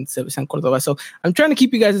Greenwood and Sebastián Córdoba. So I'm trying to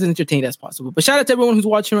keep you guys as entertained as possible. But shout out to everyone who's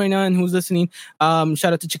watching right now and who's listening. Shout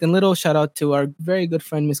out to Chicken Little. Shout out to our very good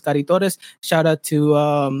friend Miss Cari Torres. Shout out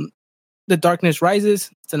to The Darkness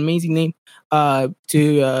Rises. It's an amazing name.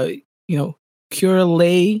 To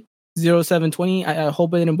Curelay 0720. I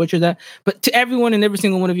hope I didn't butcher that. But to everyone and every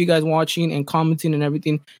single one of you guys watching and commenting and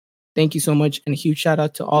everything, thank you so much. And a huge shout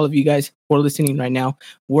out to all of you guys who are listening right now,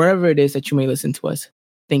 wherever it is that you may listen to us.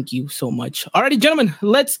 Thank you so much. Alrighty, gentlemen,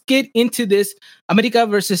 let's get into this America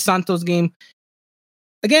versus Santos game.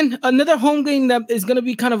 Again, another home game that is going to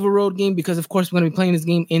be kind of a road game because, of course, we're going to be playing this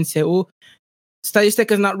game in Seoul. Estadio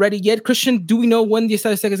Azteca is not ready yet. Christian, do we know when the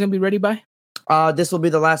Estadio Azteca is going to be ready by? This will be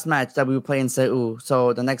the last match that we will play in Seoul.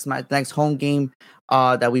 So the next home game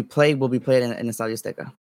that we play will be played in Estadio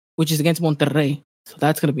Azteca, which is against Monterrey. So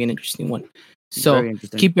that's going to be an interesting one. So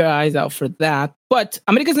keep your eyes out for that. But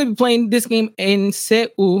America's going to be playing this game in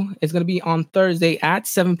Seoul. It's going to be on Thursday at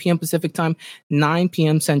 7 p.m. Pacific time, 9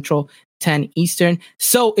 p.m. Central, 10 Eastern.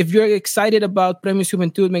 So if you're excited about Premios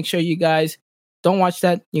Juventud, make sure you guys don't watch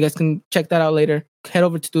that. You guys can check that out later. Head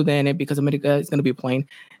over to TUDN because America is going to be playing.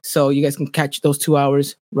 So you guys can catch those 2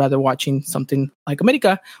 hours rather watching something like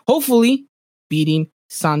America, hopefully beating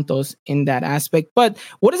Santos in that aspect. But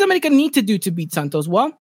what does America need to do to beat Santos?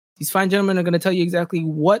 Well, these fine gentlemen are going to tell you exactly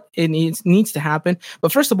what it needs to happen.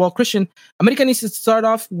 But first of all, Christian, America needs to start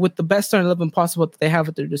off with the best starting 11 possible that they have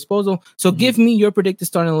at their disposal. So give me your predicted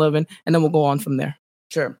starting 11, and then we'll go on from there.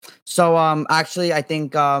 Sure. So, actually, I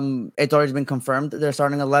think it's already been confirmed they're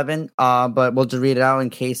starting 11. But we'll just read it out in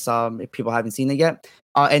case if people haven't seen it yet.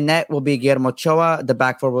 In net will be Guillermo Ochoa. The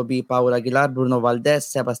back four will be Paul Aguilar, Bruno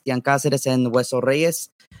Valdez, Sebastián Cáceres, and Hueso Reyes.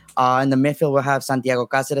 In the midfield, we'll have Santiago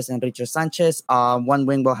Cáceres and Richard Sanchez. One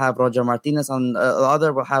wing will have Roger Martinez. On the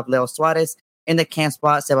other, we'll have Leo Suarez. In the camp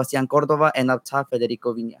spot, Sebastián Córdoba, and up top,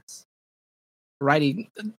 Federico Viñas. Righty.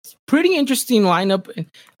 Pretty interesting lineup.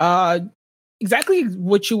 Exactly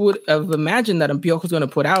what you would have imagined that Piojo is going to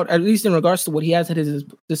put out, at least in regards to what he has at his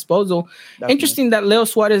disposal. Definitely. Interesting that Leo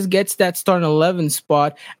Suarez gets that starting 11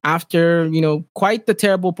 spot after, quite the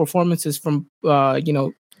terrible performances from,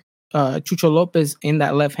 Chucho Lopez in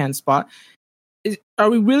that left-hand spot.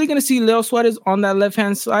 Are we really going to see Leo Suarez on that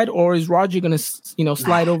left-hand side, or is Roger going to,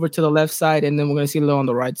 slide over to the left side and then we're going to see Leo on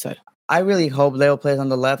the right side? I really hope Leo plays on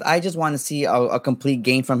the left. I just want to see a complete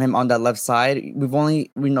game from him on that left side. We've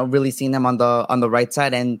only really seen him on the right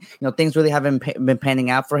side, and things really haven't been panning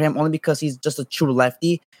out for him only because he's just a true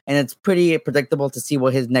lefty, and it's pretty predictable to see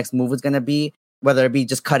what his next move is going to be, whether it be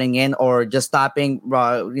just cutting in or just stopping,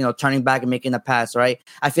 turning back and making a pass. Right?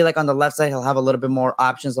 I feel like on the left side he'll have a little bit more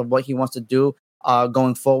options of what he wants to do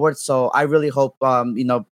going forward. So I really hope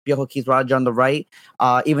Piojo Piojo keeps Roger on the right,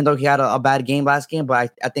 even though he had a bad game last game,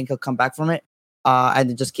 but I think he'll come back from it.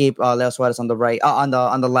 And just keep Leo Suarez on the right, on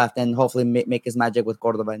the left, and hopefully make his magic with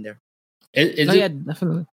Cordoba in there. Yeah,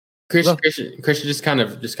 definitely. Christian, just kind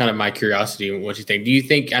of my curiosity, what you think? Do you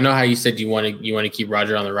think, I know how you said you want to keep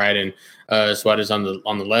Roger on the right and Suarez on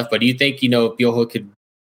the left, but do you think Piojo could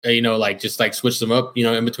just switch them up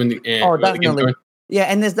in between the definitely. Yeah,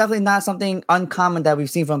 and it's definitely not something uncommon that we've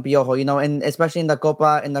seen from Piojo, and especially in the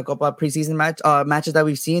Copa preseason matches that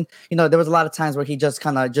we've seen, there was a lot of times where he just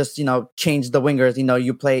kind of changed the wingers.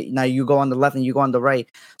 You play now, you go on the left and you go on the right.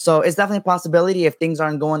 So it's definitely a possibility if things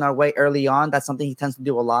aren't going our way early on. That's something he tends to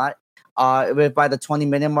do a lot. If by the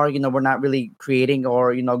 20-minute mark, we're not really creating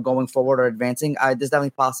or going forward or advancing, it's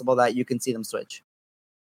definitely possible that you can see them switch.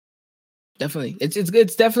 Definitely.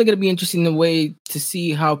 It's definitely going to be interesting the way to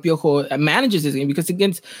see how Piojo manages this game, because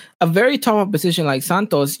against a very tough opposition like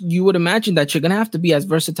Santos, you would imagine that you're going to have to be as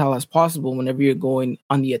versatile as possible whenever you're going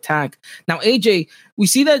on the attack. Now, AJ, we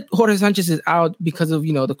see that Jorge Sanchez is out because of, the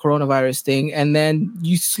coronavirus thing, and then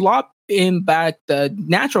you slot in back the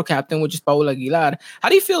natural captain, which is Paul Aguilar. How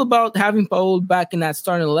do you feel about having Paul back in that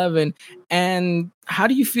starting 11? And how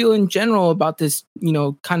do you feel in general about this,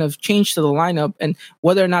 kind of change to the lineup, and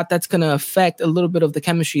whether or not that's going to affect a little bit of the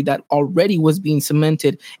chemistry that already was being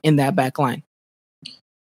cemented in that back line?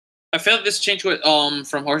 I felt this change with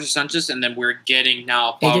from Jorge Sanchez, and then we're getting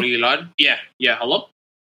now Paul Aguilar. Yeah. Hello.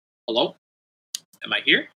 Am I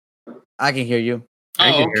here? I can hear you.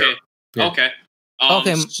 Oh, okay. Yeah. Okay.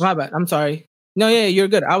 Okay, my bad. I'm sorry. No, yeah, you're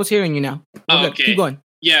good. I was hearing you now. Okay. Keep going.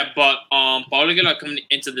 Yeah, but Paul Aguilar coming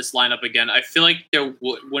into this lineup again, I feel like there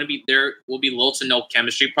will be little to no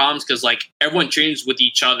chemistry problems, because everyone trains with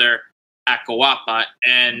each other at Coapa,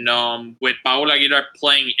 and with Paul Aguilar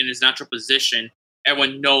playing in his natural position,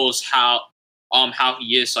 everyone knows how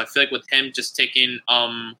he is. So I feel like with him just taking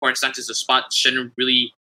Jorge Sanchez's spot, shouldn't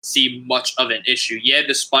really see much of an issue. Yeah,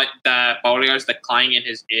 despite that Paul Aguilar's declining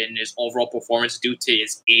in his overall performance due to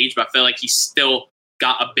his age, but I feel like he's still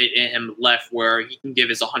got a bit in him left where he can give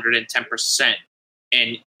his 110%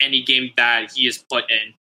 in any game that he is put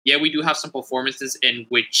in. Yeah, we do have some performances in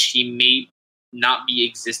which he may not be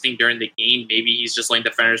existing during the game. Maybe he's just letting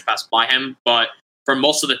defenders pass by him, but for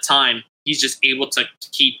most of the time, he's just able to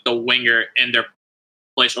keep the winger in their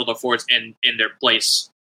place or the forwards in their place.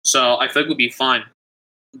 So I feel like we'll be fine.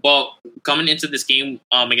 But coming into this game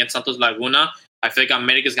against Santos Laguna, I feel like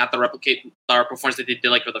America's got to replicate our performance that they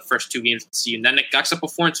did for the first two games of the season. That Necaxa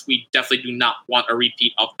performance, we definitely do not want a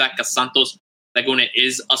repeat of that, because Santos Laguna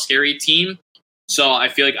is a scary team. So I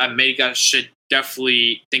feel like America should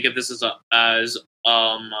definitely think of this as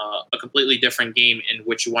a completely different game in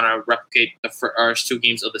which you want to replicate the first two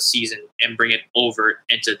games of the season and bring it over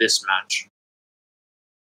into this match.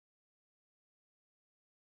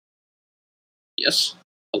 Yes.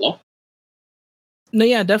 Hello? No,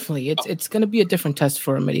 yeah, definitely. It's going to be a different test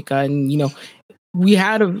for America, and we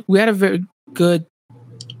had a very good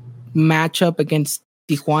matchup against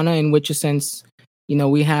Tijuana, in which a sense,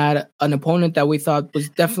 we had an opponent that we thought was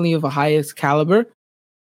definitely of a highest caliber.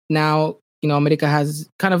 Now, America has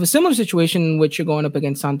kind of a similar situation in which you're going up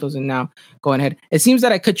against Santos, and now going ahead. It seems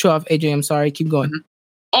that I cut you off, AJ. I'm sorry. Keep going. Mm-hmm.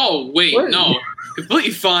 Oh, wait, no.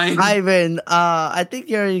 Completely fine. Ivan, I think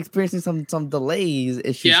you're experiencing some delays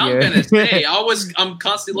issues here. Yeah, I'm gonna say I'm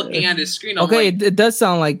constantly looking at his screen. It does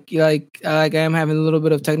sound like I am having a little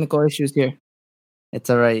bit of technical issues here. It's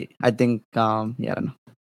all right. I think I don't know.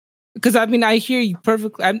 Because I hear you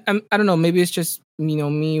perfectly. I don't know. Maybe it's just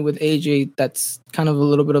me with AJ. That's kind of a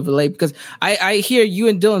little bit of a late, because I hear you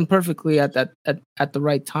and Dylan perfectly at the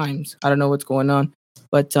right times. I don't know what's going on,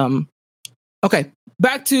 but okay.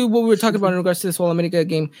 Back to what we were talking about in regards to this whole America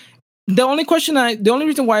game. The only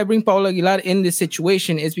reason why I bring Paul Aguilar in this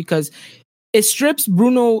situation is because it strips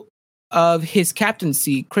Bruno of his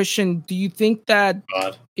captaincy. Christian, do you think that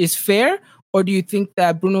is fair, or do you think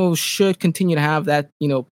that Bruno should continue to have that,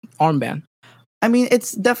 armband? I mean,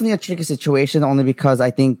 it's definitely a tricky situation, only because I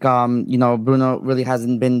think, Bruno really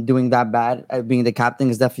hasn't been doing that bad. Being the captain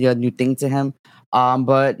is definitely a new thing to him.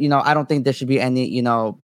 But I don't think there should be any,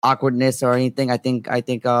 awkwardness or anything. I think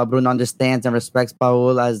Bruno understands and respects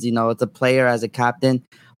Paul as, as a player, as a captain,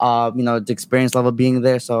 the experience level being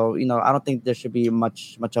there. So, I don't think there should be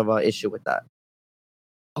much of an issue with that.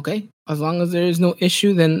 Okay. As long as there is no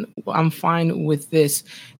issue, then I'm fine with this.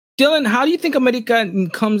 Dylan, how do you think America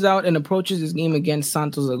comes out and approaches this game against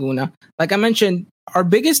Santos Laguna? Like I mentioned, our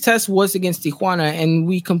biggest test was against Tijuana, and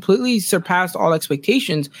we completely surpassed all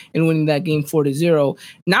expectations in winning that game 4-0.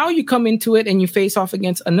 Now you come into it and you face off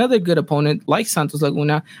against another good opponent like Santos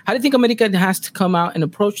Laguna. How do you think America has to come out and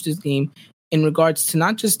approach this game in regards to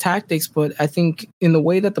not just tactics, but I think in the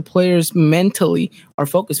way that the players mentally are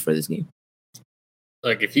focused for this game.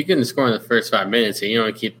 Look, if you can score in the first 5 minutes and you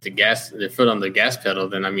don't keep the foot on the gas pedal,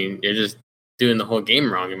 then I mean, you're just doing the whole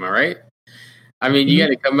game wrong. Am I right? I mean, you got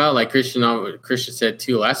to come out like Christian said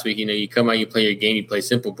too last week. You come out, you play your game, you play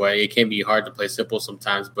simple, but it can be hard to play simple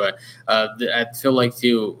sometimes. But I feel like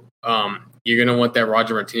too, you're gonna want that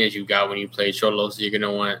Roger Martinez you got when you played Xolos. You're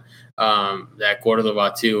gonna want that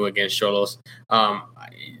Cordova too against Xolos.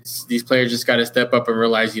 These players just got to step up and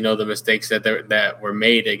realize, the mistakes that were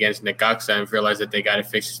made against Necaxa, and realize that they got to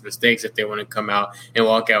fix these mistakes if they want to come out and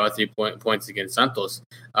walk out with 3 points against Santos.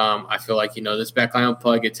 I feel like, this back line will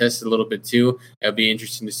probably get tested a little bit too. It'll be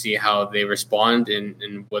interesting to see how they respond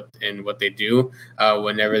and what they do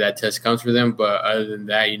whenever that test comes for them. But other than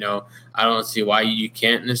that, I don't see why you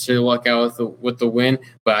can't necessarily walk out with the win,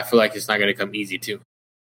 but I feel like it's not going to come easy too.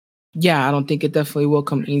 Yeah, I don't think it definitely will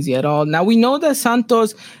come easy at all. Now, we know that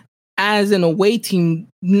Santos, as an away team,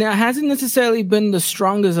 hasn't necessarily been the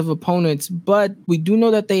strongest of opponents, but we do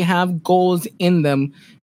know that they have goals in them.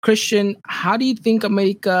 Christian, how do you think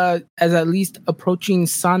America is at least approaching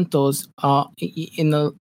Santos in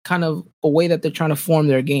the kind of a way that they're trying to form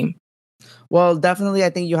their game? Well, definitely,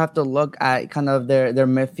 I think you have to look at kind of their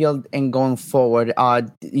midfield and going forward.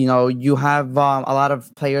 You have a lot of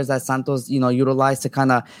players that Santos, utilize to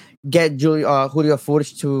kind of get Julio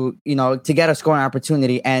Furch to get a scoring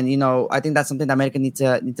opportunity, and I think that's something that America need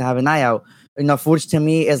to have an eye out. Furch to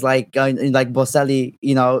me is like Boselli.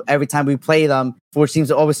 Every time we play them, Furch seems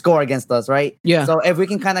to always score against us, right? Yeah. So if we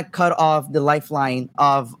can kind of cut off the lifeline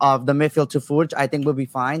of the midfield to Furch, I think we'll be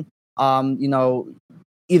fine.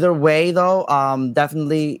 Either way, though,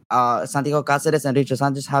 definitely Santiago Cáceres and Richard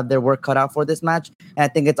Sanchez have their work cut out for this match. And I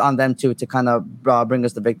think it's on them, too, to kind of bring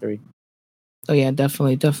us the victory. Oh, yeah,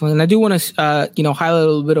 definitely. And I do want to, highlight a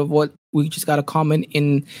little bit of what we just got a comment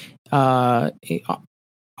in on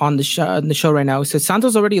the show right now. It says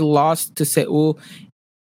Santos already lost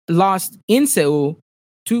in Seoul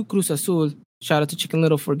to Cruz Azul. Shout out to Chicken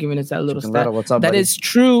Little for giving us that little stat. What's up, that buddy? is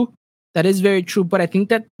true. That is very true, but I think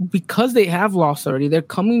that because they have lost already, they're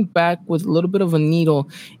coming back with a little bit of a needle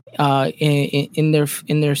in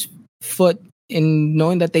their foot, in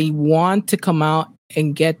knowing that they want to come out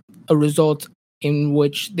and get a result in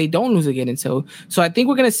which they don't lose again. And so I think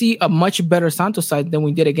we're going to see a much better Santos side than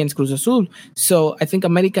we did against Cruz Azul. So I think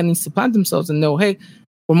America needs to plant themselves and know, hey,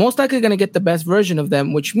 we're most likely going to get the best version of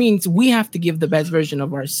them, which means we have to give the best version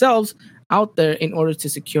of ourselves out there in order to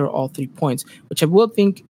secure all 3 points,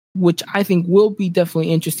 which I think will be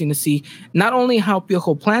definitely interesting to see not only how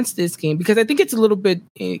Piojo plans this game, because I think it's a little bit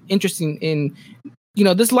interesting in,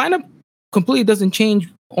 this lineup completely doesn't change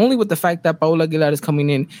only with the fact that Paul Aguilar is coming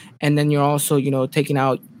in, and then you're also, taking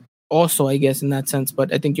out also, I guess, in that sense,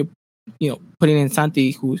 but I think you're putting in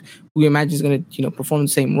Santi, who we imagine is going to, perform the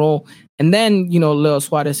same role. And then, Leo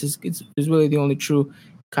Suarez is really the only true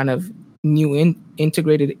kind of new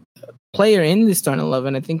integrated player in the starting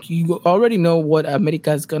 11. I think you already know what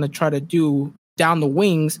America is going to try to do down the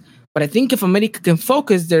wings, but I think if America can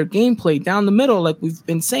focus their gameplay down the middle, like we've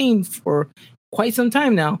been saying for quite some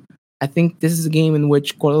time now, I think this is a game in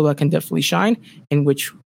which Cordova can definitely shine, in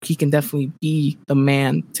which he can definitely be the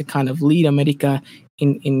man to kind of lead America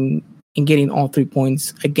in getting all 3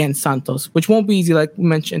 points against Santos, which won't be easy, like we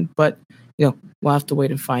mentioned, but we'll have to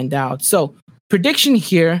wait and find out. So prediction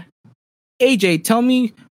here, AJ, tell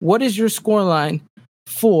me, what is your scoreline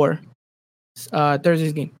for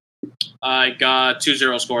Thursday's game? I got 2-0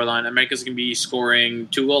 scoreline. America's going to be scoring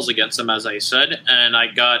 2 goals against them, as I said. And I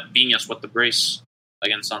got Viñas with the brace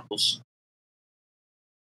against Santos.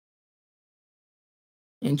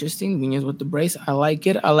 Interesting. Viñas with the brace. I like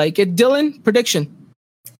it. Dylan, prediction?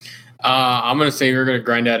 I'm going to say we're going to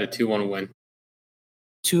grind out a 2-1 win.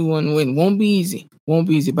 2-1 win. Won't be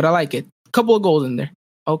easy, but I like it. Couple of goals in there.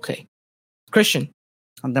 Okay. Christian?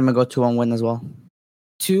 I'm going to go 2-1 win as well.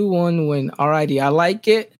 2-1 win. Alrighty. I like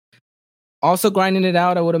it. Also grinding it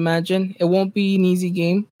out, I would imagine. It won't be an easy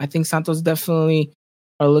game. I think Santos definitely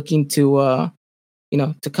are looking to,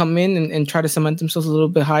 to come in and try to cement themselves a little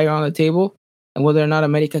bit higher on the table. And whether or not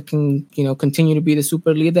America can, continue to be the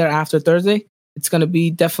super leader after Thursday, it's going to be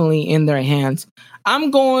definitely in their hands. I'm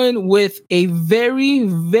going with a very,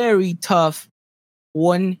 very tough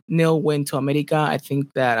 1-0 win to America. I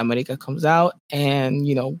think that America comes out and,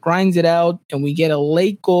 grinds it out, and we get a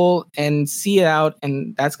late goal and see it out,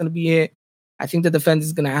 and that's going to be it. I think the defense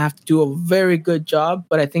is going to have to do a very good job,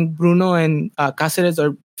 but I think Bruno and Cáceres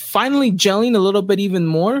are finally gelling a little bit even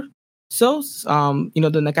more. So, the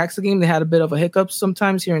Necaxa game, they had a bit of a hiccup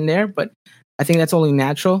sometimes here and there, but I think that's only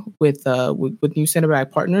natural with new center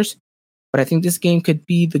back partners. But I think this game could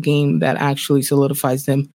be the game that actually solidifies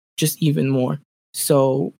them just even more.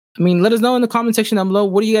 So, I mean, let us know in the comment section down below.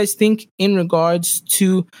 What do you guys think in regards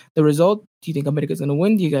to the result? Do you think America's going to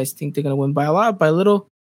win? Do you guys think they're going to win by a lot, by a little?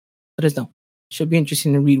 Let us know. Should be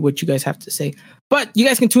interesting to read what you guys have to say. But you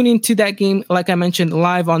guys can tune into that game, like I mentioned,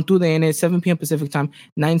 live on TUDN, 7 p.m. Pacific time,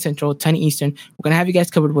 9 Central, 10 Eastern. We're going to have you guys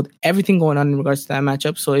covered with everything going on in regards to that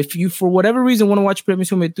matchup. So if you, for whatever reason, want to watch Premium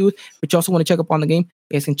Swim with Dude, but you also want to check up on the game,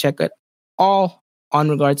 you guys can check it all on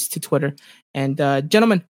regards to Twitter. And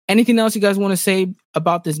gentlemen, anything else you guys want to say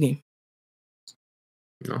about this game?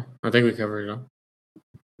 No, I think we covered it all.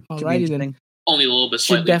 Alrighty then. Only a little bit Should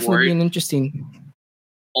slightly definitely worried. be an interesting.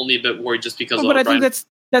 Only a bit worried just because of But I think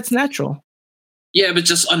that's natural. Yeah, but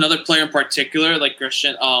just another player in particular, like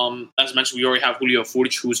Christian, as mentioned, we already have Julio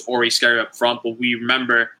Furch, who's already scary up front, but we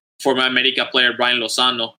remember former America player Brian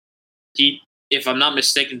Lozano. He, if I'm not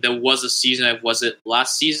mistaken, there was a season, was it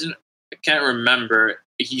last season? I can't remember.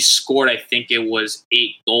 He scored, I think it was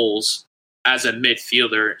 8 goals as a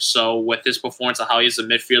midfielder. So with his performance and how he is a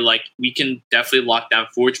midfielder, like we can definitely lock down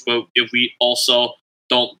Furch, but if we also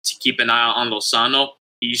don't keep an eye on Lozano,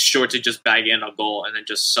 he's sure to just bag in a goal and then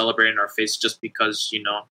just celebrate in our face just because, you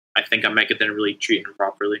know, I think America didn't really treat him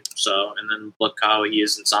properly. So, and then look how he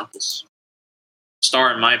is in Santos.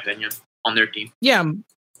 Star, in my opinion, on their team. Yeah.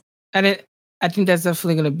 And I think that's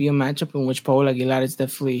definitely going to be a matchup in which Paul Aguilar is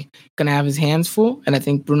definitely going to have his hands full. And I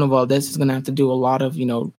think Bruno Valdez is going to have to do a lot of, you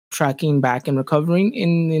know, tracking back and recovering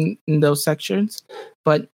in those sections.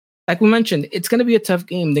 But like we mentioned, it's going to be a tough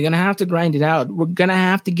game. They're going to have to grind it out. We're going to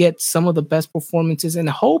have to get some of the best performances and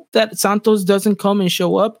hope that Santos doesn't come and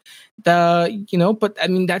show up. But I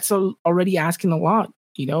mean, that's already asking a lot,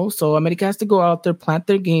 you know? So America has to go out there, plant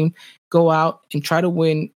their game, go out and try to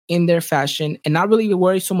win in their fashion and not really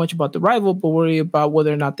worry so much about the rival, but worry about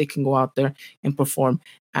whether or not they can go out there and perform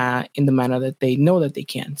in the manner that they know that they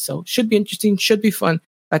can. So should be interesting, should be fun.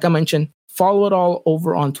 Like I mentioned, follow it all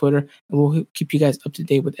over on Twitter, and we'll keep you guys up to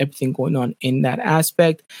date with everything going on in that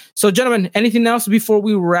aspect. So, gentlemen, anything else before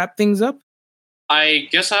we wrap things up? I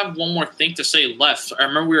guess I have one more thing to say left. I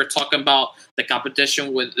remember we were talking about the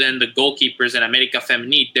competition within the goalkeepers in America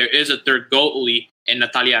Femenil. There is a third goalie in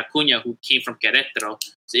Natalia Acuna who came from Querétaro.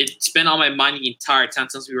 So it's been on my mind the entire time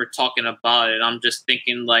since we were talking about it. I'm just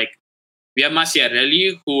thinking, like, we have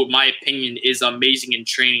Maciarelli, who, in my opinion, is amazing in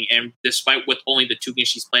training. And despite with only the 2 games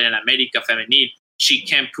she's played in America Femenil, she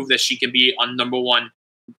can prove that she can be a number 1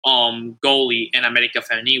 goalie in America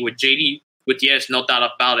Femenil. With JD Gutierrez, no doubt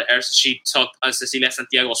about it. Ever since she took Cecilia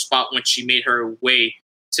Santiago's spot when she made her way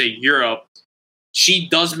to Europe, she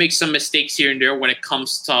does make some mistakes here and there when it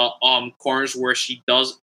comes to corners where she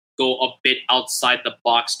does go a bit outside the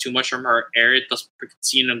box too much from her area. It does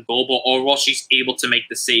see a goal, but overall she's able to make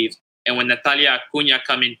the saves. And when Natalia Acuna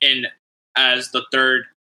coming in as the third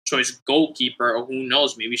choice goalkeeper, or who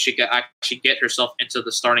knows, maybe she could actually get herself into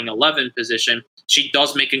the starting 11 position. She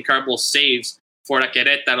does make incredible saves for the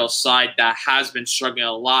Querétaro side that has been struggling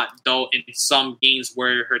a lot, though in some games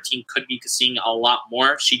where her team could be conceding a lot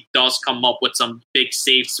more, she does come up with some big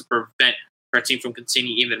saves to prevent her team from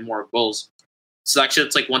conceding even more goals. So actually,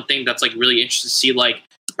 it's like one thing that's like really interesting to see, like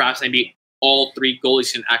perhaps maybe all 3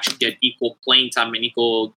 goalies can actually get equal playing time and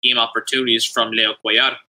equal game opportunities from Leo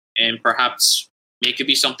Cuellar. And perhaps it could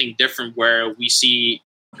be something different where we see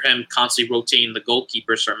him constantly rotating the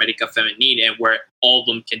goalkeepers for America Femenil and where all of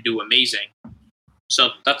them can do amazing. So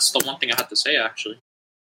that's the one thing I have to say, actually.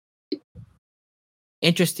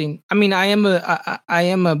 Interesting. I mean, I am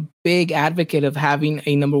a big advocate of having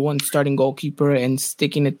a number 1 starting goalkeeper and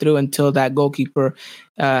sticking it through until that goalkeeper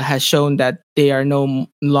has shown that they are no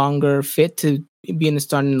longer fit to be in the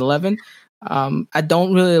starting 11. I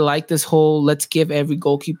don't really like this whole let's give every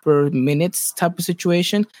goalkeeper minutes type of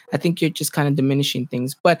situation. I think you're just kind of diminishing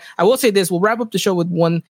things. But I will say this: we'll wrap up the show with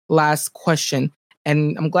one last question.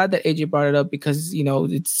 And I'm glad that AJ brought it up because, you know,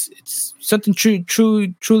 it's something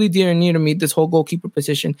truly dear and near to me, this whole goalkeeper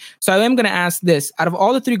position. So I am going to ask this. Out of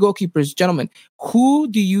all the 3 goalkeepers, gentlemen, who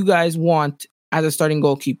do you guys want as a starting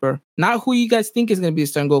goalkeeper? Not who you guys think is going to be a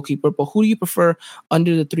starting goalkeeper, but who do you prefer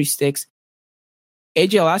under the 3 sticks?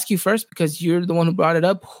 AJ, I'll ask you first because you're the one who brought it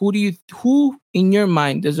up. Who in your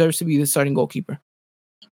mind deserves to be the starting goalkeeper?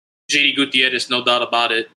 JD Gutierrez, no doubt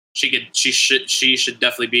about it. She should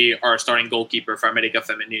definitely be our starting goalkeeper for America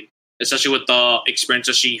Femenil, especially with the experience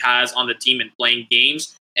that she has on the team and playing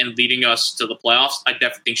games and leading us to the playoffs. I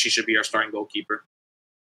definitely think she should be our starting goalkeeper.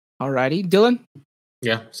 Alrighty, Dylan.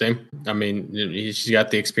 Yeah, same. I mean, she's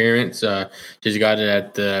got the experience. She's got it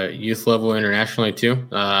at the youth level internationally too.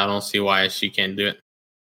 I don't see why she can't do it.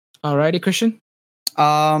 Alrighty, Christian.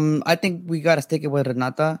 I think we gotta stick it with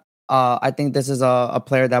Renata. I think this is a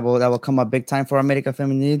player that will come up big time for America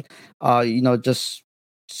Femenil. Just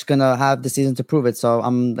gonna have the season to prove it. So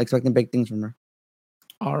I'm expecting big things from her.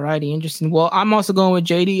 All righty, interesting. Well, I'm also going with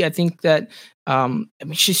JD. I think that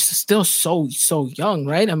she's still so young,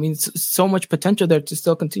 right? I mean, so much potential there to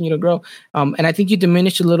still continue to grow. And I think you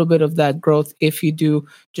diminish a little bit of that growth if you do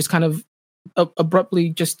just kind of abruptly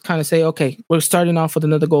just kind of say, okay, we're starting off with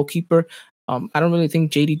another goalkeeper. I don't really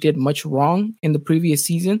think JD did much wrong in the previous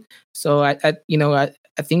season. So I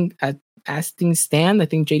think as things stand, I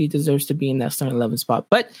think JD deserves to be in that starting 11 spot.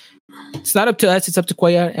 But it's not up to us; it's up to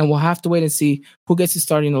Cuellar, and we'll have to wait and see who gets the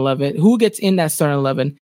starting 11, who gets in that starting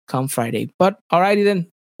 11 come Friday. But alrighty then,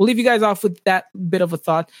 we'll leave you guys off with that bit of a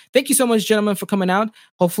thought. Thank you so much, gentlemen, for coming out.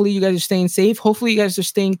 Hopefully, you guys are staying safe. Hopefully, you guys are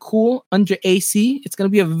staying cool under AC. It's going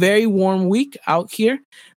to be a very warm week out here.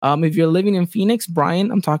 If you're living in Phoenix,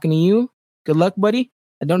 Brian, I'm talking to you. Good luck, buddy.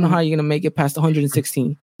 I don't know how you're going to make it past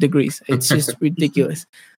 116 degrees. It's just ridiculous.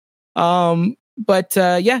 But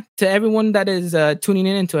to everyone that is tuning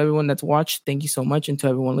in and to everyone that's watched, thank you so much. And to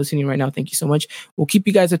everyone listening right now, thank you so much. We'll keep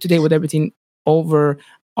you guys up to date with everything over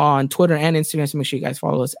on Twitter and Instagram. So make sure you guys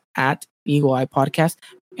follow us at Eagle Eye Podcast.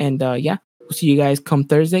 And we'll see you guys come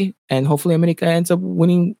Thursday. And hopefully America ends up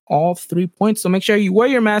winning all 3 points. So make sure you wear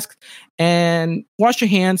your mask and wash your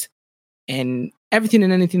hands and everything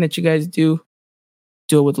and anything that you guys do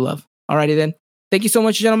it with love. Alrighty then. Thank you so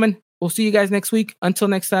much, gentlemen. We'll see you guys next week. Until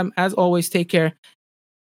next time, as always, take care.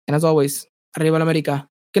 And as always, Arriba la America.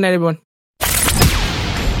 Good night, everyone.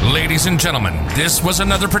 Ladies and gentlemen, this was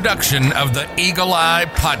another production of the Eagle Eye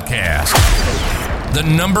Podcast, the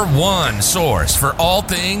 #1 source for all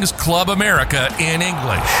things Club America in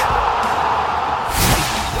English.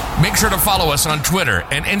 Make sure to follow us on Twitter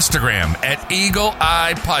and Instagram at Eagle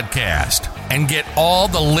Eye Podcast and get all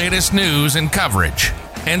the latest news and coverage.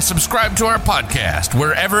 And subscribe to our podcast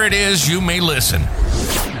wherever it is you may listen.